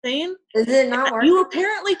understand what I'm saying? Is it not working? You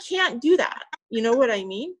apparently can't do that. You know what I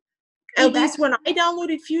mean? At least when I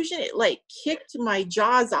downloaded Fusion, it like kicked my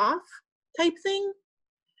JAWS off type thing.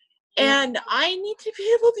 And I need to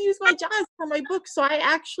be able to use my JAWS for my book. So I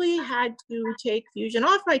actually had to take Fusion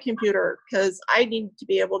off my computer because I need to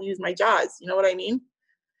be able to use my JAWS. You know what I mean?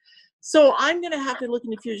 So I'm going to have to look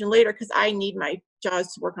into Fusion later because I need my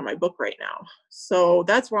JAWS to work on my book right now. So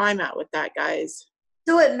that's where I'm at with that, guys.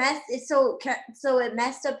 So it messed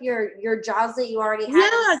up your JAWS that you already had.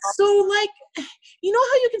 Yeah, so like, you know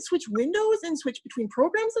how you can switch windows and switch between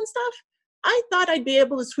programs and stuff? I thought I'd be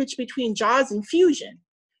able to switch between JAWS and Fusion.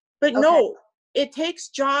 But no, it takes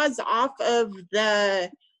JAWS off of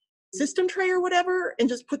the system tray or whatever and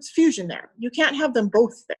just puts Fusion there. You can't have them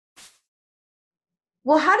both there.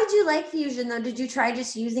 Well, how did you like Fusion though? Did you try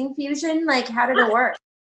just using Fusion? Like, how did it work?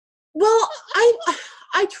 Well,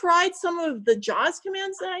 I tried some of the JAWS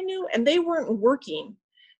commands that I knew, and they weren't working.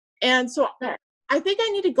 And so I think I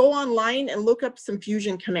need to go online and look up some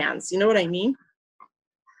Fusion commands. You know what I mean?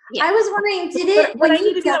 Yeah. I was wondering, But I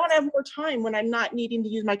need to do that when I have more time, when I'm not needing to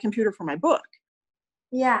use my computer for my book.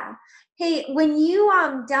 Yeah. Hey, when you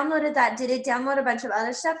downloaded that, did it download a bunch of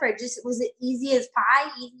other stuff, or was it easy as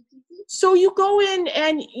pie, easy peasy? So you go in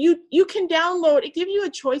and you can download. It gives you a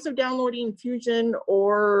choice of downloading Fusion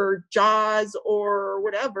or JAWS or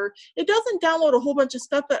whatever. It doesn't download a whole bunch of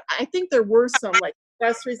stuff, but I think there were some like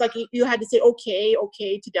accessories, like you had to say okay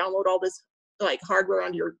to download all this like hardware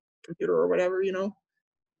onto your computer or whatever, you know.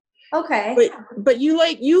 Okay. But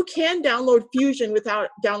you can download Fusion without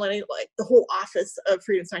downloading like the whole office of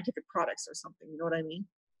Freedom Scientific products or something. You know what I mean?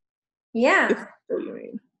 Yeah. That's what you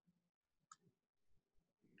mean.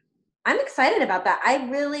 I'm excited about that. I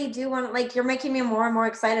really do want, like, you're making me more and more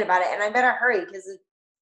excited about it, and I better hurry because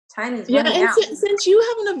time is running out. Since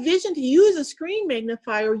you have a vision to use a screen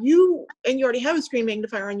magnifier, you already have a screen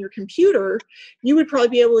magnifier on your computer, you would probably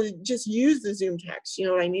be able to just use the Zoom text, you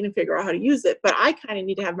know what I mean, and figure out how to use it. But I kind of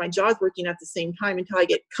need to have my JAWS working at the same time until I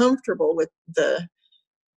get comfortable with the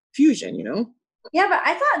Fusion, you know? Yeah, but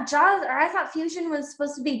I thought Fusion was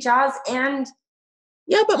supposed to be JAWS and...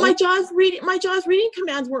 Yeah, but my JAWS reading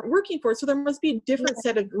commands weren't working for it, so there must be a different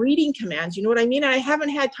set of reading commands, you know what I mean? And I haven't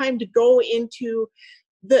had time to go into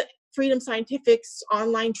the Freedom Scientific's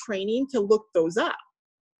online training to look those up.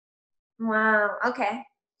 Wow, okay.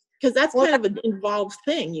 Because that's kind of an involved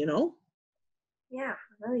thing, you know? Yeah,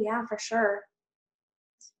 oh yeah, for sure.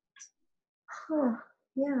 Huh,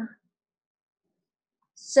 yeah.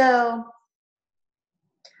 So,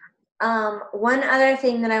 one other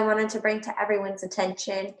thing that I wanted to bring to everyone's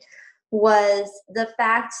attention was the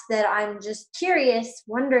fact that I'm just curious,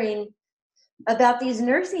 wondering about these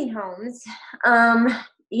nursing homes.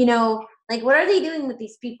 You know, like, what are they doing with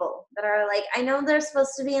these people that are like, I know they're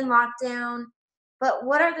supposed to be in lockdown, but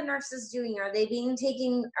what are the nurses doing? Are they being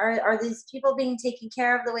are these people being taken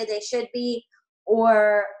care of the way they should be?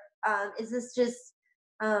 Or is this just,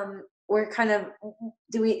 is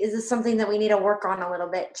this something that we need to work on a little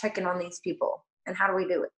bit, checking on these people? And how do we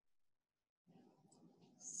do it?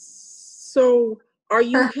 So are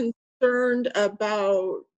you concerned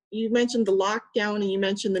about, you mentioned the lockdown and you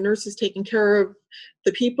mentioned the nurses taking care of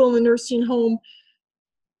the people in the nursing home.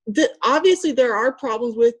 Obviously there are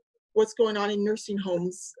problems with what's going on in nursing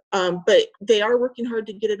homes, but they are working hard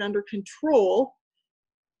to get it under control.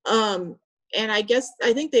 And I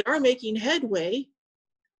think they are making headway.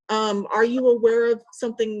 Are you aware of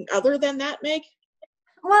something other than that, Meg?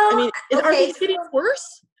 Well, I mean, are things getting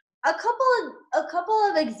worse? A couple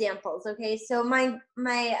of examples. Okay, so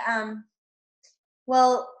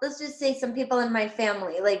well, let's just say some people in my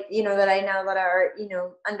family, like, you know, that I know that are, you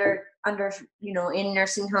know, under, you know, in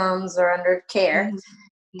nursing homes or under care.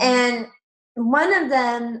 Mm-hmm. And one of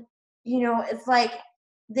them, you know, it's like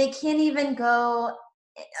they can't even go.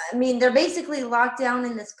 I mean, they're basically locked down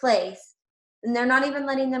in this place, and they're not even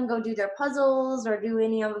letting them go do their puzzles or do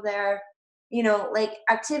any of their you know, like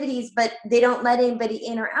activities, but they don't let anybody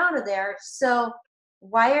in or out of there. So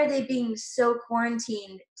why are they being so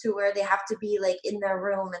quarantined to where they have to be like in their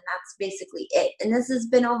room and that's basically it? And this has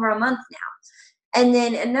been over a month now. And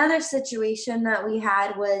then another situation that we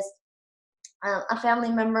had was a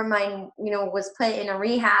family member of mine, you know, was put in a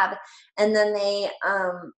rehab, and then they,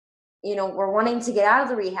 you know, were wanting to get out of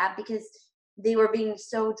the rehab because they were being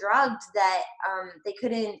so drugged that um,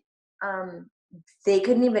 they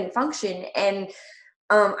couldn't even function. And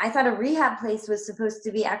I thought a rehab place was supposed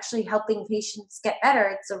to be actually helping patients get better.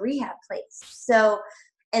 It's a rehab place. So,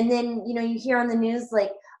 and then, you know, you hear on the news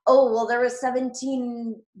like, oh, well, there was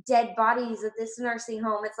 17 dead bodies at this nursing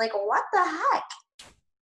home. It's like, what the heck?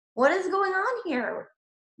 What is going on here?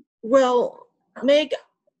 Well, Meg,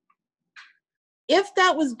 if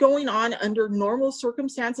that was going on under normal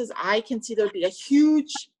circumstances, I can see there'd be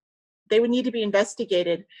they would need to be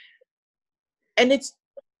investigated. And it's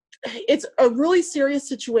a really serious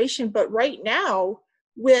situation, but right now,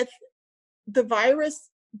 with the virus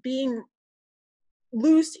being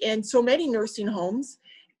loose in so many nursing homes,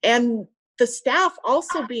 and the staff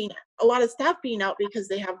also a lot of staff being out because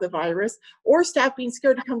they have the virus, or staff being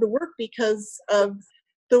scared to come to work because of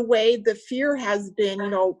the way the fear has been, you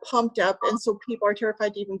know, pumped up, and so people are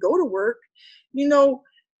terrified to even go to work. You know,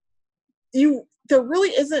 there really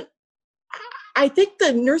isn't. I think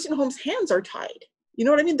the nursing homes' hands are tied. You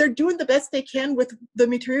know what I mean? They're doing the best they can with the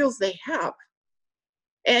materials they have,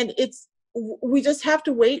 and we just have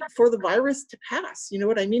to wait for the virus to pass. You know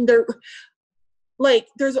what I mean?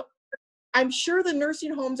 I'm sure the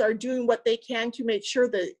nursing homes are doing what they can to make sure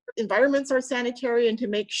the environments are sanitary and to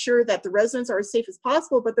make sure that the residents are as safe as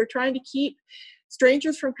possible, but they're trying to keep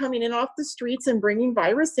strangers from coming in off the streets and bringing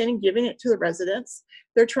virus in and giving it to the residents.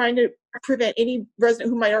 They're trying to prevent any resident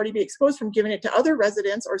who might already be exposed from giving it to other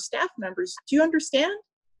residents or staff members. Do you understand?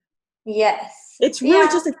 Yes. It's really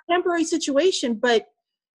just a temporary situation, but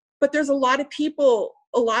there's a lot of people,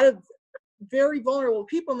 a lot of very vulnerable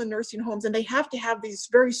people in the nursing homes, and they have to have these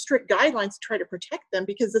very strict guidelines to try to protect them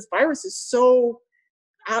because this virus is so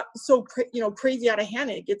crazy out of hand,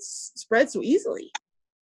 and it gets spread so easily.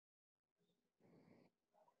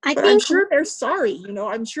 But I'm sure they're sorry, you know,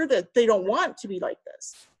 I'm sure that they don't want to be like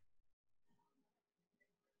this.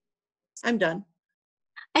 I'm done.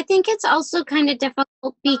 I think it's also kind of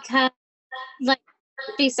difficult because, like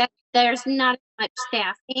she said, there's not much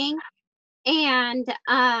staffing, and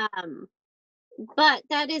but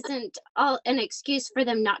that isn't all an excuse for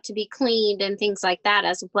them not to be cleaned and things like that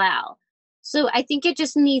as well. So I think it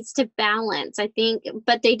just needs to balance. I think,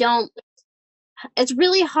 but they don't. It's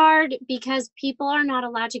really hard because people are not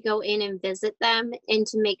allowed to go in and visit them and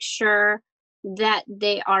to make sure that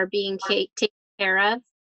they are being taken care of.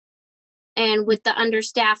 And with the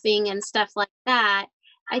understaffing and stuff like that,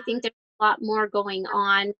 I think there's a lot more going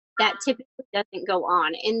on that typically doesn't go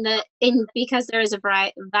on because there is a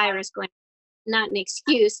virus going, not an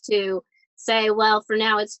excuse to say, well, for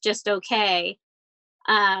now it's just okay.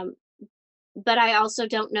 But I also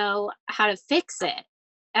don't know how to fix it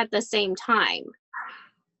at the same time.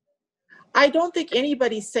 I don't think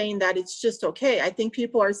anybody's saying that it's just okay. I think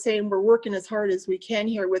people are saying we're working as hard as we can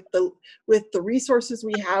here with the resources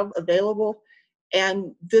we have available.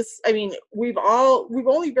 And this, I mean, we've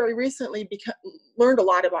only very recently learned a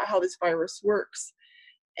lot about how this virus works.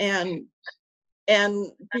 And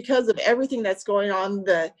because of everything that's going on,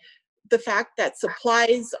 the fact that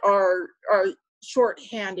supplies are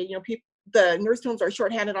shorthanded, you know, the nursing homes are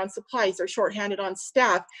shorthanded on supplies, they're shorthanded on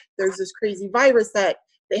staff. There's this crazy virus that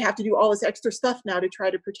they have to do all this extra stuff now to try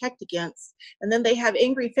to protect against. And then they have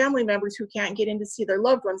angry family members who can't get in to see their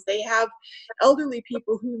loved ones. They have elderly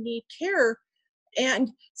people who need care. And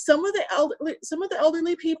some of the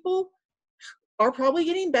elderly people are probably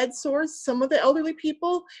getting bed sores. Some of the elderly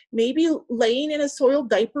people may be laying in a soiled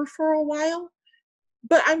diaper for a while.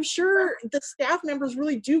 But I'm sure the staff members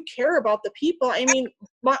really do care about the people. I mean,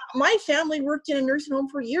 my family worked in a nursing home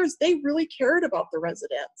for years. They really cared about the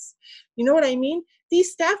residents. You know what I mean?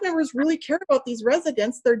 These staff members really care about these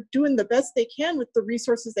residents. They're doing the best they can with the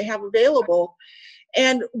resources they have available.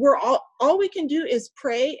 And all we can do is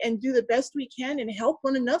pray and do the best we can and help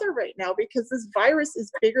one another right now, because this virus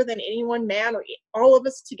is bigger than any one man or all of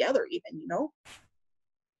us together even, you know?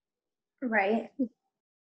 Right.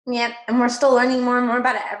 Yep, and we're still learning more and more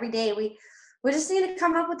about it every day. We just need to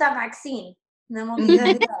come up with that vaccine, and then we'll be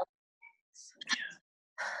good to go.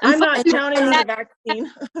 I'm not counting on the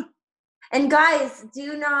vaccine. And guys,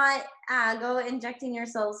 do not go injecting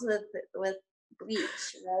yourselves with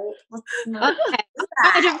bleach, right?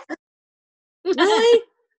 Okay. Really?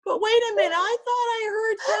 But wait a minute, I thought I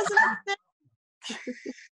heard President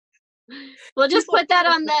We'll just People- put that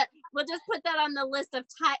on the list of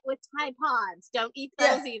Tide Pods. Don't eat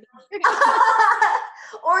those either.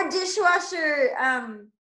 Or dishwasher,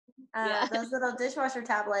 Yeah. those little dishwasher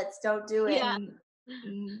tablets. Don't do it. Yeah.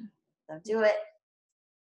 Don't do it.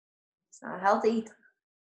 It's not healthy.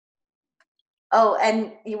 Oh,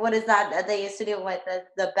 and what is that? They used to do what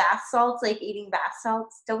the bath salts, like eating bath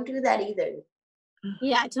salts. Don't do that either.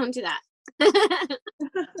 Yeah, don't do that.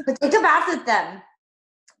 But take a bath with them.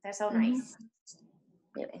 They're so nice.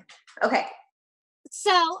 Anyway. Okay.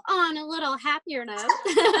 So on a little happier note,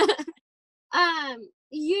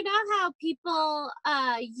 you know how people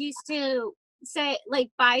used to say,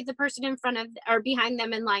 like, buy the person in front of or behind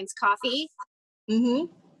them in line's coffee,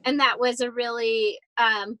 and that was a really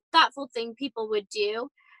thoughtful thing people would do.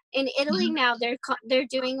 In Italy now, they're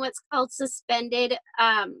doing what's called suspended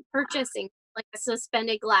purchasing, like a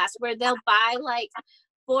suspended glass, where they'll buy like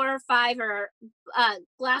 4 or 5 or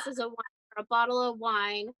glasses of wine or a bottle of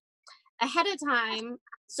wine ahead of time,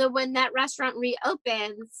 so when that restaurant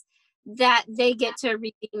reopens, that they get to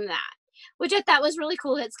redeem that, which I thought was really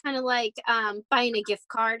cool. It's kind of like buying a gift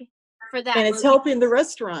card for that. And it's helping the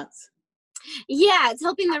restaurants. Yeah, it's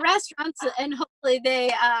helping the restaurants, and hopefully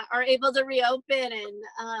they are able to reopen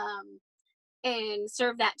and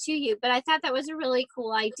serve that to you. But I thought that was a really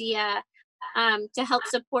cool idea to help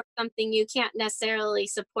support something you can't necessarily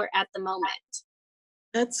support at the moment.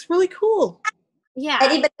 That's really cool. Yeah.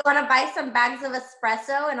 Anybody want to buy some bags of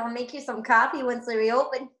espresso, and I'll make you some coffee once they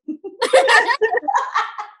reopen?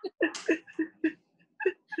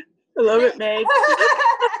 I love it, Meg.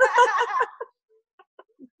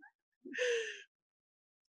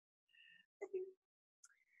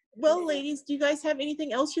 Well, ladies, do you guys have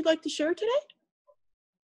anything else you'd like to share today?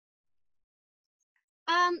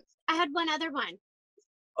 I had one other one.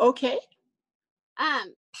 Okay.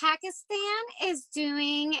 Pakistan is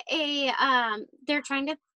doing they're trying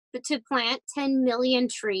to plant 10 million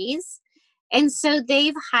trees. And so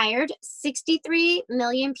they've hired 63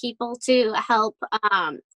 million people to help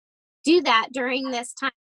do that during this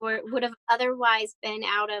time where it would have otherwise been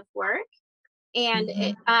out of work and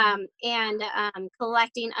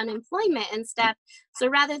collecting unemployment and stuff. So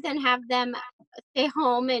rather than have them stay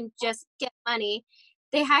home and just get money,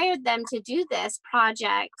 they hired them to do this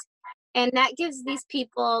project. And that gives these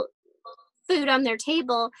people food on their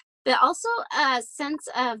table, but also a sense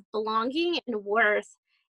of belonging and worth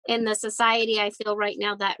in the society, I feel right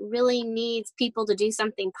now, that really needs people to do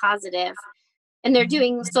something positive. And they're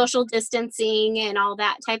doing social distancing and all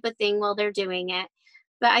that type of thing while they're doing it.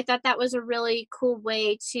 But I thought that was a really cool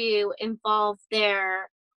way to involve their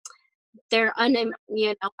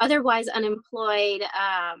otherwise unemployed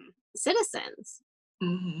citizens.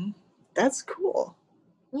 That's cool.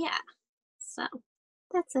 Yeah. So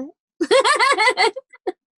that's it.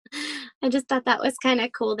 I just thought that was kind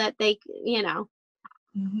of cool that they,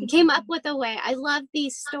 came up with a way. I love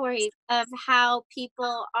these stories of how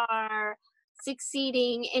people are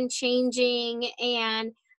succeeding and changing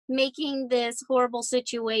and making this horrible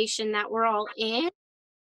situation that we're all in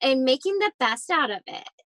and making the best out of it.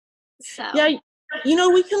 So yeah,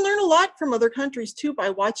 we can learn a lot from other countries too by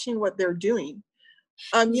watching what they're doing.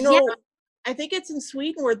 I think it's in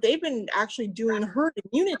Sweden where they've been actually doing herd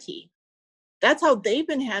immunity. That's how they've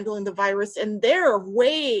been handling the virus, and they're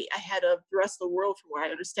way ahead of the rest of the world, from what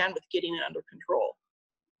I understand, with getting it under control.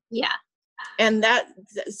 Yeah. And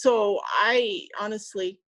so I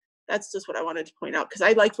honestly, that's just what I wanted to point out, because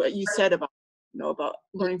I liked what you said about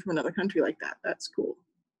learning from another country like that. That's cool.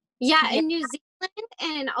 Yeah, and New Zealand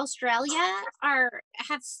and Australia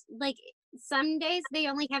have like some days they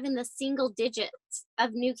only have in the single digits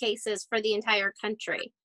of new cases for the entire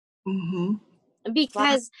country.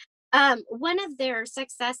 Because one of their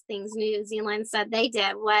success things New Zealand said they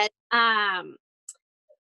did was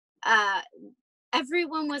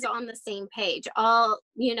everyone was on the same page, all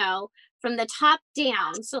from the top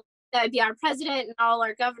down. So that would be our president and all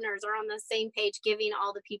our governors are on the same page, giving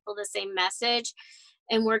all the people the same message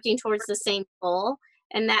and working towards the same goal.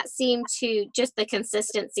 And that seemed to, just the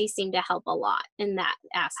consistency seemed to help a lot in that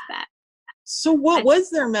aspect. So what was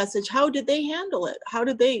their message? How did they handle it? How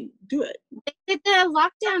did they do it? They did the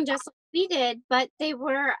lockdown just like we did, but they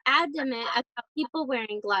were adamant about people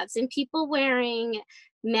wearing gloves and people wearing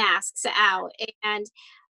masks out. And,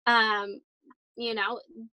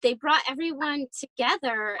 they brought everyone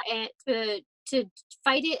together and to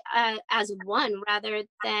fight it as one, rather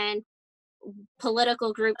than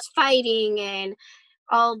political groups fighting and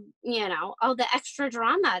all the extra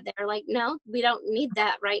drama. They're like, no, we don't need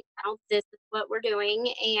that right now. This is what we're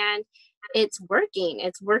doing, and it's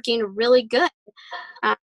working really good.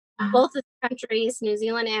 both of the countries, New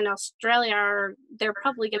Zealand and Australia, they're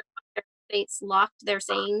probably going to have their states locked. They're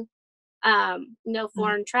saying no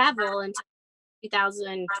foreign travel until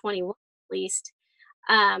 2021 at least,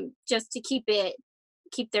 just to keep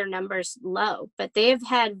their numbers low. But they've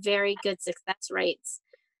had very good success rates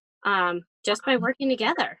just by working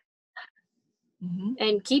together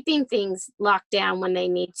and keeping things locked down when they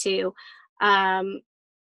need to.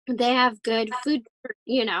 They have good food,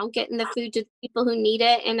 getting the food to the people who need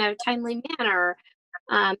it in a timely manner.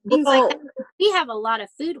 Things like that. We have a lot of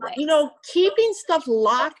food waste. Keeping stuff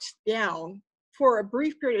locked down for a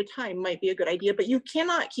brief period of time might be a good idea, but you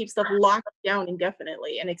cannot keep stuff locked down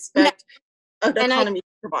indefinitely and expect an economy to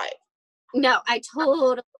survive. No, I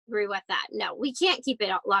totally agree with that. No, we can't keep it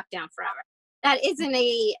locked down forever.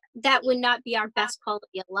 That would not be our best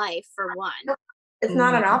quality of life, for one. It's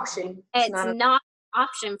not an option. It's not an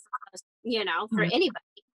option for us, for anybody.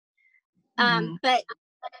 But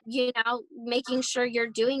making sure you're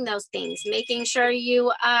doing those things, making sure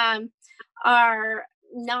you are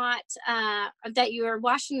not that you are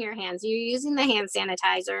washing your hands, you're using the hand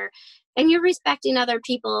sanitizer, and you're respecting other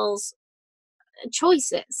people's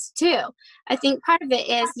choices too. I think part of it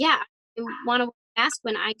is, I want to ask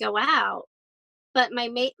when I go out, but my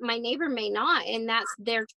neighbor may not, and that's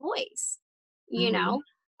their choice,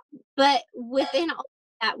 but within all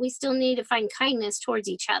that, we still need to find kindness towards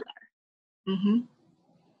each other.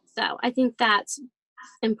 So I think that's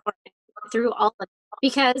important through all of it,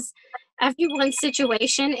 because everyone's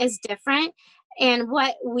situation is different, and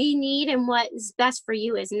what we need and what is best for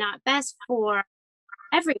you is not best for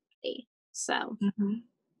everybody. So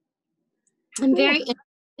I'm very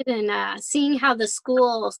interested in seeing how the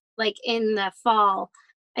schools, like in the fall,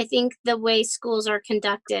 I think the way schools are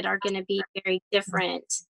conducted are going to be very different.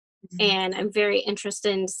 And I'm very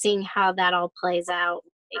interested in seeing how that all plays out.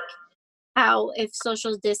 Like how, if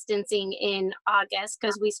social distancing in August,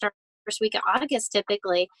 because we start the first week of August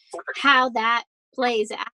typically, how that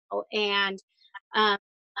plays out. And,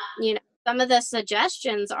 some of the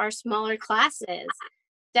suggestions are smaller classes,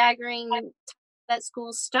 staggering that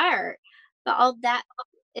schools start, but all that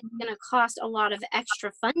is going to cost a lot of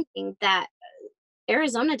extra funding that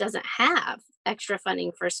Arizona doesn't have extra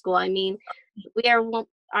funding for school. I mean,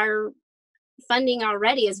 our funding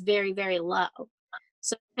already is very, very low.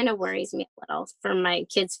 So it kind of worries me a little for my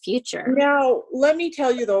kids' future. Now, let me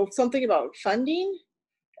tell you, though, something about funding,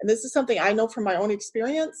 and this is something I know from my own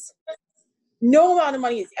experience. No amount of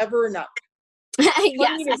money is ever enough.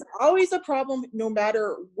 Funding is always a problem, no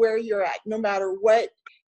matter where you're at, no matter what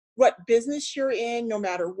business you're in, no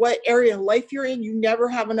matter what area of life you're in. You never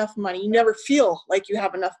have enough money. You never feel like you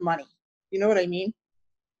have enough money. You know what I mean?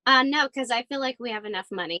 No, because I feel like we have enough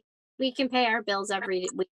money. We can pay our bills every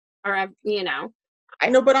week, or I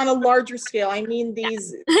know, but on a larger scale. I mean,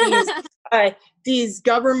 these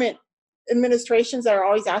government administrations that are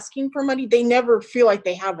always asking for money, they never feel like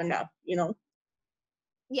they have enough.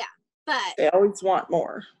 Yeah, but they always want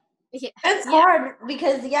more. It's hard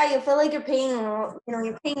because you feel like you're paying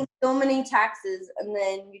so many taxes, and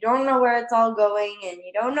then you don't know where it's all going, and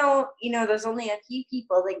you don't know, there's only a few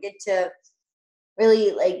people that get to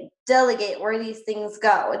really like delegate where these things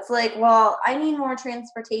go. It's like, well, I need more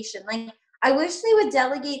transportation. Like, I wish they would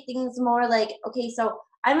delegate things more like, okay, so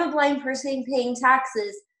I'm a blind person paying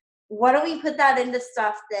taxes. Why don't we put that into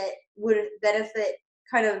stuff that would benefit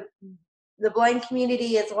kind of the blind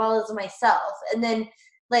community as well as myself? And then,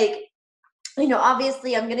 like,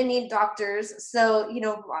 obviously I'm going to need doctors. So,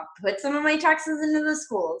 I'll put some of my taxes into the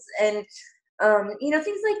schools and,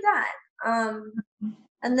 things like that.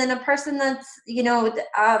 And then a person that's, I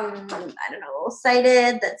don't know,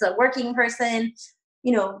 sighted, that's a working person,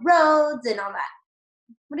 roads and all that.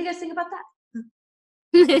 What do you guys think about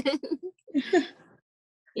that?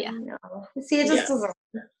 Yeah. See, it just doesn't.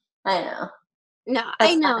 I know. No,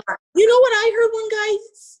 I know. You know what I heard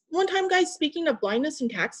one time, guys, speaking of blindness and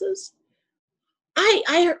taxes?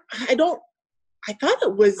 I thought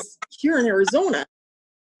it was here in Arizona.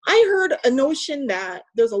 I heard a notion that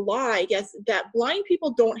there's a law, I guess, that blind people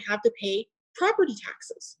don't have to pay property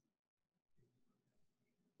taxes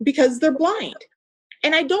because they're blind.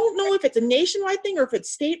 And I don't know if it's a nationwide thing or if it's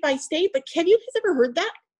state by state, but have you guys ever heard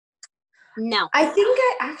that? No. I think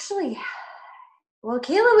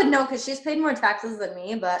Kayla would know because she's paid more taxes than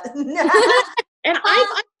me, but. And I've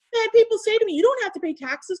had people say to me, you don't have to pay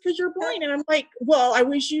taxes because you're blind. And I'm like, well, I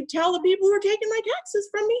wish you'd tell the people who are taking my taxes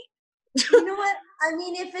from me. You know what? I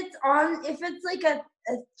mean, if it's like a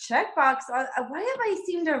checkbox, why have I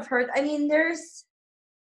seemed to have heard? I mean, I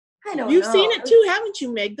don't know. You've seen it too, haven't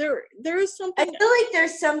you, Meg? There is something. I feel like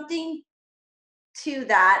there's something to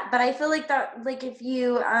that, but I feel like that, like if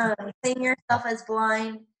you claim yourself as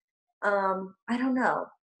blind, I don't know.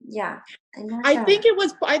 Yeah, I'm not I sure. think it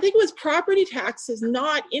was property taxes,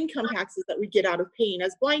 not income taxes, that we get out of paying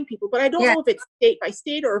as blind people. But I don't know if it's state by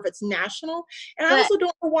state or if it's national. And I also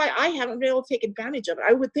don't know why I haven't been able to take advantage of it.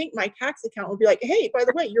 I would think my tax account would be like, hey, by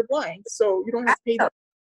the way, you're blind, so you don't have to pay that.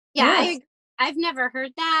 Yeah, I've never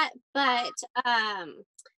heard that, but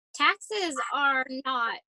taxes are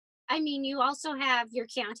not. I mean, you also have your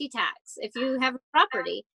county tax. If you have a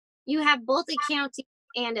property, you have both a county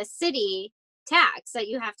and a city tax that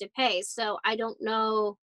you have to pay. So I don't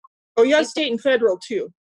know. Oh, you have state and federal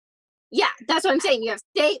too. Yeah, that's what I'm saying. You have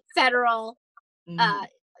state, federal.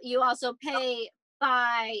 You also pay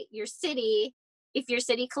by your city if your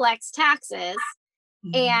city collects taxes,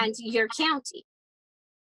 and your county.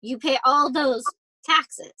 You pay all those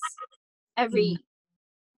taxes every.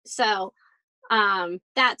 So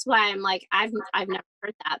that's why I'm like, I've never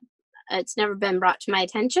heard that. It's never been brought to my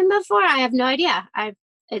attention before. I have no idea. I'm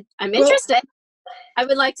interested. I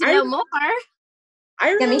would like to know more.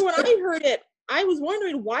 I remember when I heard it, I was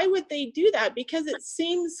wondering, why would they do that? Because it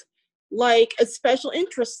seems like a special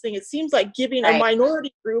interest thing. It seems like giving a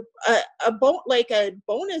minority group a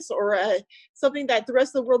bonus or something that the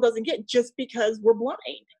rest of the world doesn't get just because we're blind.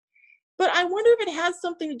 But I wonder if it has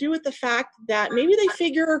something to do with the fact that maybe they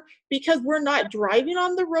figure because we're not driving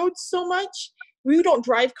on the roads so much, we don't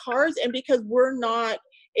drive cars, and because we're not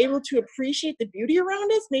able to appreciate the beauty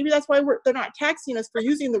around us, maybe that's why they're not taxing us for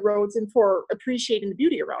using the roads and for appreciating the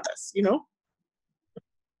beauty around us, you know?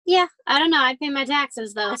 Yeah, I don't know. I pay my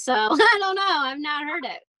taxes though, so I don't know. I've not heard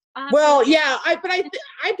it. Well, yeah, I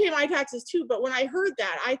pay my taxes too, but when I heard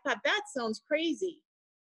that, I thought that sounds crazy.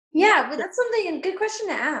 Yeah, but that's something, a good question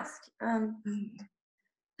to ask. One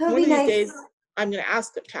of these days, I'm going to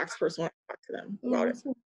ask the tax person when I talk to them about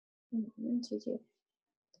it.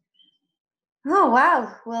 Oh,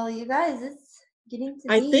 wow. Well, you guys, it's getting to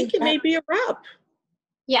be. I think it may be a wrap.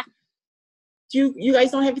 Yeah. You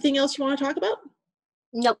guys don't have anything else you want to talk about?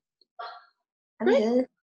 Nope. I'm good.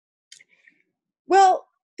 Well,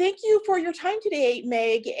 thank you for your time today,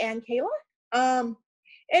 Meg and Kayla.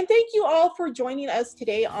 And thank you all for joining us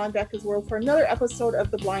today on Becca's World for another episode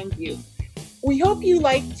of The Blind View. We hope you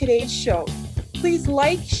liked today's show. Please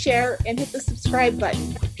like, share, and hit the subscribe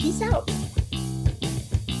button. Peace out.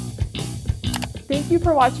 Thank you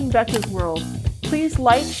for watching Becca's World. Please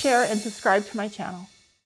like, share, and subscribe to my channel.